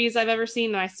zombies I've ever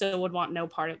seen, and I still would want no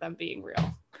part of them being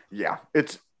real. Yeah,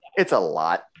 it's a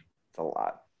lot. It's a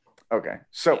lot. Okay,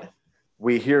 so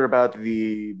we hear about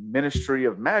the Ministry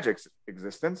of Magic's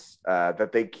existence,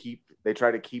 that they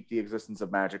try to keep the existence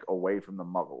of magic away from the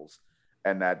Muggles,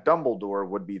 and that Dumbledore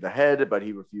would be the head, but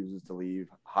he refuses to leave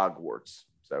Hogwarts.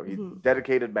 So he's a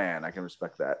dedicated man. I can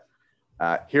respect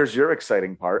that. Here's your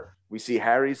exciting part. We see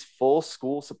Harry's full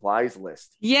school supplies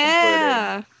list.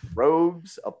 Yeah.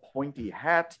 Robes, a pointy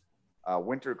hat, a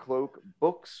winter cloak,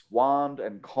 books, wand,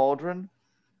 and cauldron.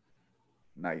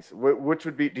 Nice. Which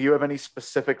would be, do you have any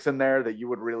specifics in there that you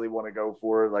would really want to go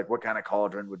for? Like what kind of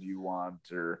cauldron would you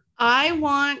want? Or I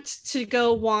want to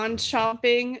go wand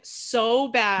shopping so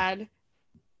bad.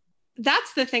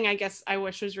 That's the thing I guess I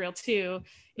wish was real too,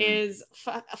 is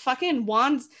fucking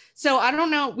wands. So I don't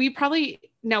know. We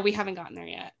haven't gotten there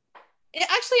yet.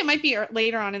 It might be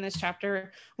later on in this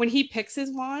chapter when he picks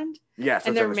his wand. Yes,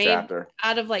 and they're made chapter.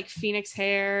 out of like phoenix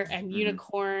hair and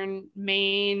unicorn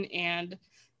mane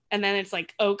and then it's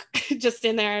like oak just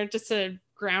in there just to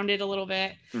ground it a little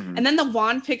bit. And then the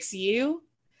wand picks you.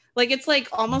 Like it's like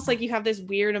almost like you have this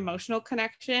weird emotional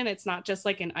connection. It's not just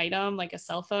like an item, like a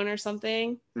cell phone or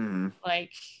something.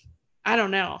 Like, I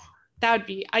don't know. That would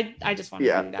be, I just want to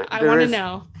do that. I want to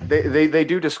know. They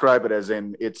do describe it as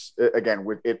in it's, again,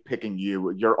 with it picking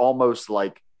you, you're almost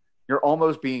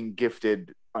being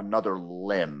gifted another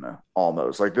limb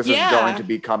almost. Like this is going to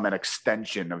become an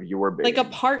extension of your being. Like a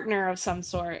partner of some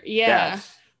sort. Yeah.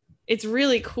 Yes. It's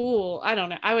really cool. I don't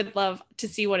know. I would love to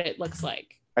see what it looks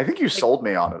like. I think you sold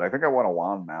me on it. I think I want a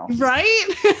wand now. Right?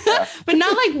 Yeah. But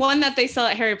not like one that they sell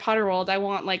at Harry Potter World. I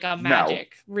want like a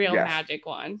real magic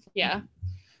one. Yeah.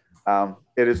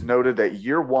 It is noted that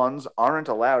year ones aren't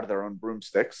allowed their own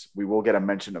broomsticks. We will get a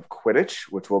mention of Quidditch,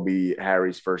 which will be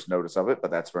Harry's first notice of it,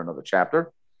 but that's for another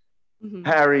chapter.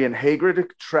 Harry and Hagrid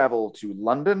travel to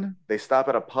London. They stop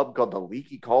at a pub called the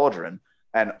Leaky Cauldron,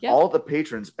 and all the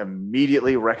patrons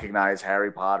immediately recognize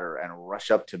Harry Potter and rush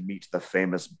up to meet the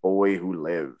famous boy who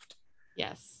lived.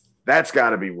 Yes. That's got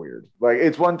to be weird. Like,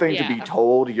 it's one thing to be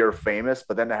told you're famous,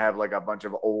 but then to have like a bunch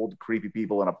of old creepy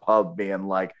people in a pub being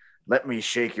like, "Let me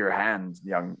shake your hand,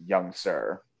 young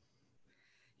sir."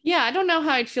 Yeah, I don't know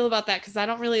how I'd feel about that because I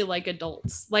don't really like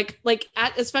adults.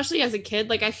 Especially as a kid.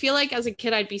 Like, I feel like as a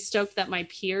kid, I'd be stoked that my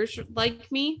peers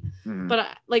like me. But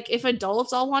like, if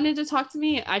adults all wanted to talk to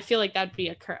me, I feel like that'd be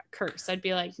a curse. I'd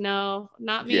be like, no,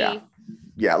 not me.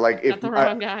 Yeah. Like if not the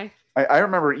wrong guy. I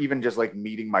remember even just like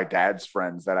meeting my dad's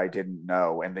friends that I didn't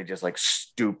know, and they just like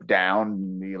stoop down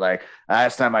and be like,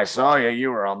 "Last time I saw you, you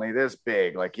were only this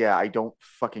big." Like, yeah, I don't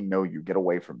fucking know you. Get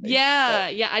away from me.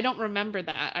 Yeah, I don't remember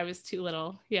that. I was too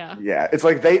little. Yeah. Yeah, it's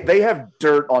like they have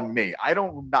dirt on me. I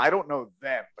don't know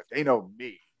them, but they know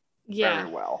me very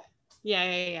well.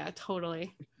 Yeah,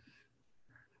 totally.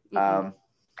 A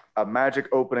magic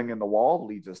opening in the wall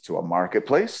leads us to a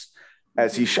marketplace.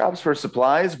 As he shops for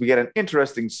supplies, we get an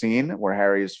interesting scene where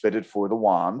Harry is fitted for the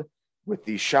wand, with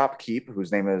the shopkeep,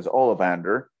 whose name is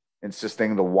Ollivander,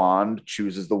 insisting the wand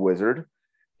chooses the wizard.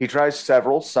 He tries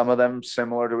several, some of them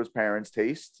similar to his parents'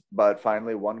 taste, but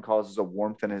finally one causes a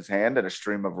warmth in his hand and a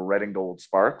stream of red and gold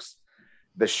sparks.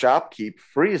 The shopkeep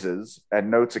freezes and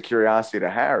notes a curiosity to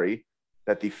Harry.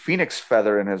 that the phoenix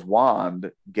feather in his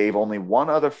wand gave only one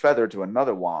other feather to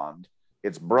another wand,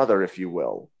 its brother, if you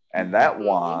will. And that Mm-hmm.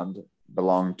 wand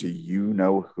belonged to you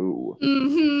know who.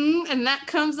 Mm-hmm. And that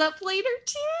comes up later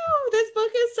too. This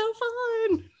book is so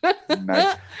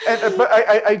Nice. fun. And but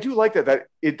I do like that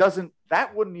it doesn't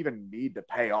that wouldn't even need to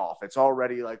pay off. It's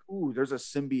already like, ooh, there's a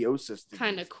symbiosis to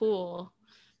Kind of these. cool.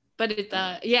 But it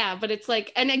yeah, but it's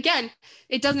like, and again,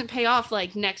 it doesn't pay off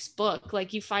like next book.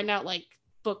 Like you find out like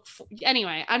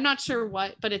anyway, I'm not sure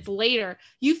what, but it's later.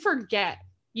 You forget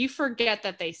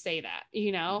that they say that,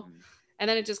 Mm-hmm. and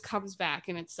then it just comes back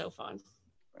and it's so fun.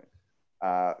 Right.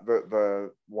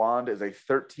 The wand is a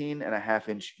 13 and a half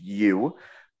inch U.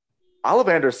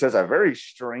 Ollivander says a very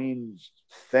strange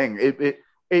thing.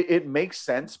 It makes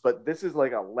sense, but this is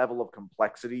like a level of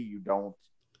complexity you don't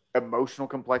emotional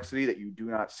complexity that you do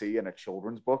not see in a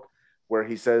children's book, where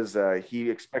he says he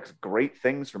expects great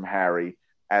things from Harry,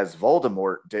 as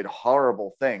Voldemort did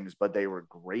horrible things, but they were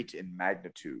great in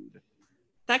magnitude.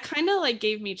 That kind of like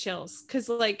gave me chills because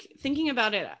like thinking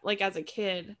about it like as a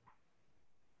kid,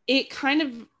 it kind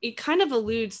of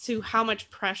alludes to how much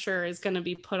pressure is going to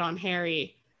be put on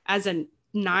Harry as a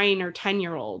 9 or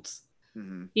 10-year-old.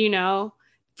 Mm-hmm. You know,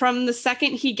 from the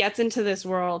second he gets into this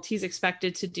world, he's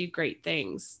expected to do great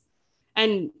things.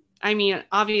 And I mean,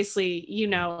 obviously,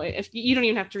 if you don't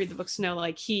even have to read the books to know,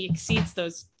 like he exceeds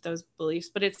those beliefs,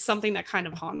 but it's something that kind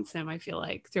of haunts him. I feel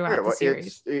like Yeah, throughout the well,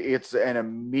 series. it's an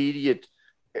immediate.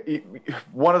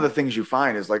 One of the things you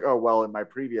find is like, oh well, in my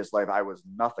previous life I was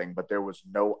nothing, but there was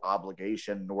no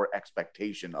obligation nor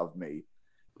expectation of me,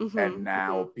 and Mm-hmm.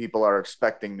 now people are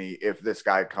expecting me. If this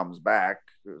guy comes back,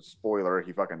 spoiler,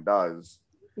 he fucking does.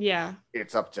 Yeah,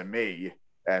 It's up to me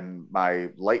and my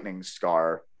lightning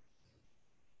scar.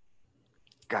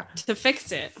 God, to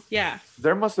fix it. Yeah.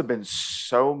 there must have been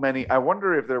so many. I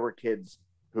wonder if there were kids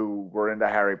who were into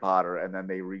Harry Potter and then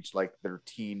they reached like their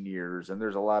teen years, and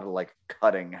there's a lot of like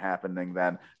cutting happening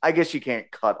then. I guess you can't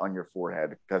cut on your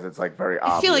forehead because it's like very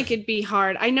I feel like obvious. it'd be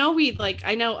hard. I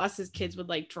know us as kids would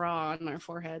like draw on our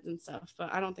foreheads and stuff,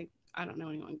 but I don't know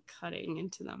anyone cutting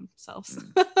into themselves.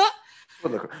 Mm.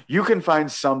 But look, you can find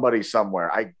somebody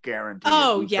somewhere. I guarantee it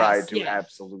Oh, who tried yes. to Yeah.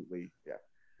 absolutely, yeah.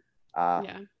 Uh,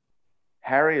 Yeah.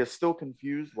 Harry is still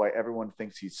confused why everyone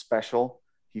thinks he's special.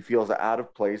 He feels out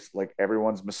of place, like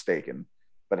everyone's mistaken.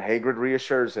 But Hagrid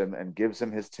reassures him and gives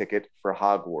him his ticket for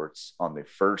Hogwarts on the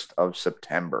 1st of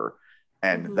September.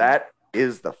 And Mm-hmm. that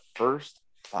is the first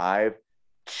 5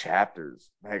 chapters.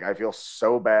 Like, I feel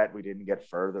so bad we didn't get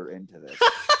further into this.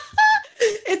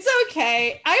 It's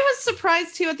okay. I was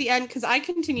surprised too at the end because I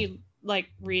continued like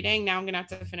reading. Now I'm gonna have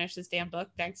to finish this damn book.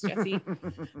 Thanks, Jesse.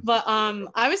 But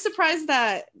I was surprised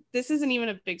that this isn't even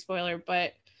a big spoiler,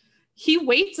 but he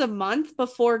waits a month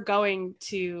before going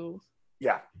to,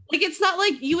 Yeah, like, it's not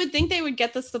like you would think they would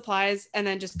get the supplies and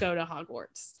then just go to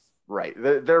Hogwarts. right.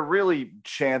 They're really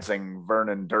chancing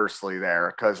Vernon Dursley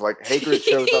there because, like, Hagrid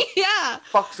shows up, Yeah.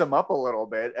 fucks him up a little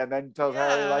bit, and then tells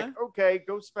Harry, like, Yeah. okay,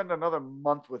 go spend another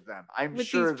month with them.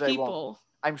 With these people.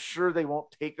 I'm sure they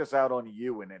won't take this out on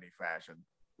you in any fashion.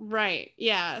 Right.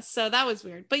 Yeah. So that was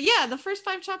weird. But yeah, the first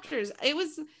 5 chapters, it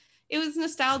was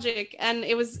nostalgic and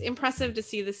it was impressive to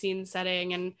see the scene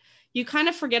setting, and you kind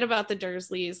of forget about the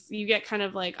Dursleys. You get kind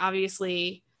of like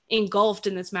obviously engulfed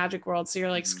in this magic world, so you're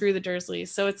like Mm-hmm. screw the Dursleys.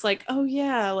 So it's like, oh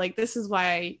yeah, like this is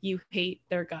why you hate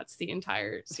their guts the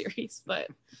entire series, but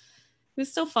it was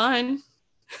still fun.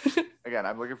 Again,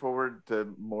 I'm looking forward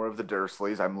to more of the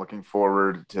Dursleys. I'm looking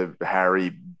forward to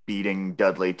Harry beating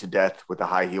Dudley to death with a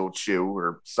high-heeled shoe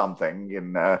or something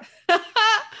in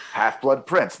Half Blood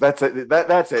Prince. That's it.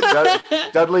 That's it.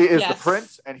 Dudley is the Yes.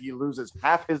 prince, and he loses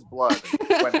half his blood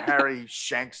when Harry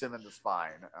shanks him in the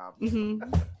spine.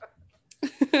 Mm-hmm.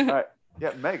 All right.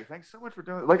 Yeah, Meg, thanks so much for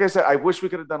doing it. Like I said, I wish we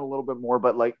could have done a little bit more,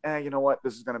 but like, you know what?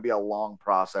 This is going to be a long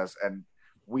process, and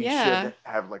we Yeah. should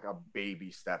have like a baby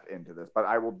step into this. But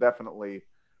I will definitely,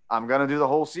 I'm going to do the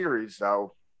whole series,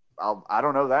 so I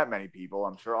don't know that many people.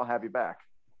 I'm sure I'll have you back.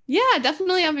 Yeah,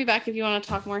 definitely. I'll be back if you want to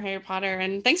talk more Harry Potter.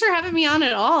 And thanks for having me on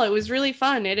at all. It was really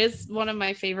fun. It is one of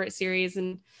my favorite series,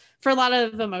 and for a lot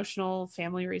of emotional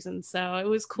family reasons. So it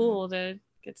was Mm. cool to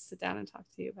get to sit down and talk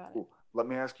to you about it. Ooh, let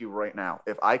me ask you right now,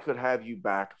 if I could have you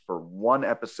back for one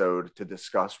episode to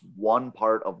discuss one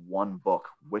part of one book,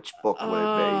 which book would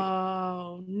it be?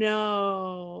 Oh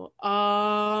no.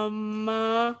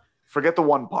 Forget the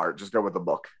one part, just go with the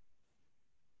book.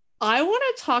 I want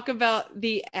to talk about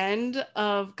the end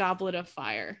of Goblet of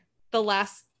Fire. The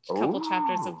last couple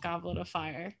chapters Oh, of Goblet of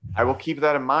Fire. I will keep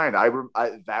that in mind.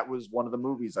 That was one of the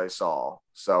movies I saw,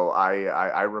 so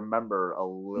I remember a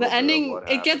little The bit of ending, what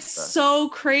it gets happens there. so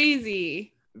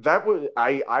crazy. That was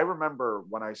I remember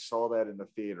when I saw that in the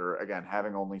theater, again,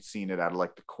 having only seen it out of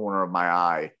like the corner of my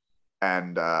eye.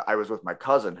 And I was with my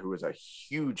cousin who is a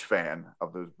huge fan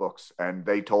of those books, and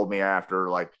they told me after,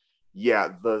 like, yeah,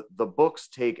 the books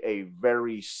take a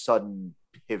very sudden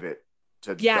pivot to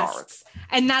dark. Yes.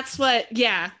 And that's what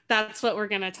we're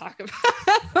going to talk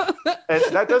about. And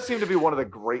that does seem to be one of the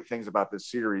great things about this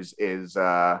series is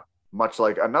much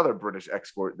like another British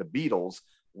export, the Beatles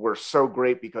were so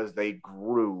great because they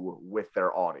grew with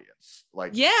their audience.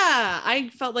 Like, Yeah,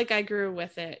 I felt like I grew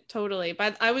with it totally.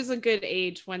 But I was a good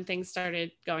age when things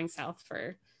started going south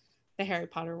for the Harry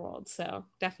Potter world. So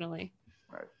definitely.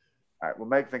 right. All right. Well,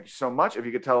 Meg, thank you so much. If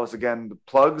you could tell us again the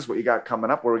plugs, what you got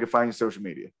coming up, where we can find you social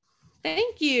media.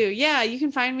 Thank you. Yeah, you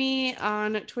can find me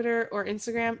on Twitter or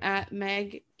Instagram at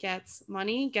Meg Goetz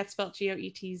Money, get spelled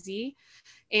Goetz.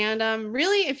 And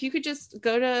really, if you could just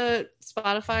go to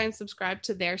Spotify and subscribe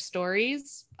to their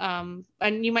stories, and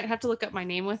you might have to look up my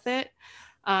name with it.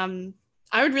 I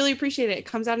would really appreciate it. It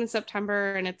comes out in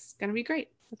September and it's going to be great.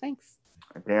 So thanks.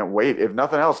 I can't wait. If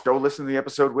nothing else, go listen to the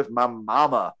episode with my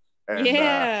mama. And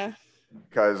Yeah.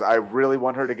 because I really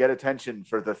want her to get attention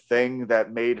for the thing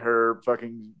that made her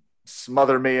fucking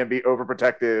smother me and be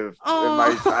overprotective in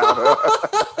my childhood.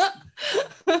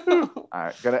 All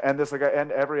right, gonna end this like I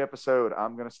end every episode.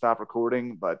 I'm gonna stop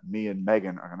recording, but me and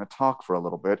Megan are gonna talk for a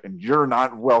little bit, and you're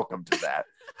not welcome to that.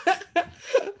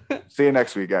 See you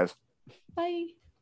next week, guys.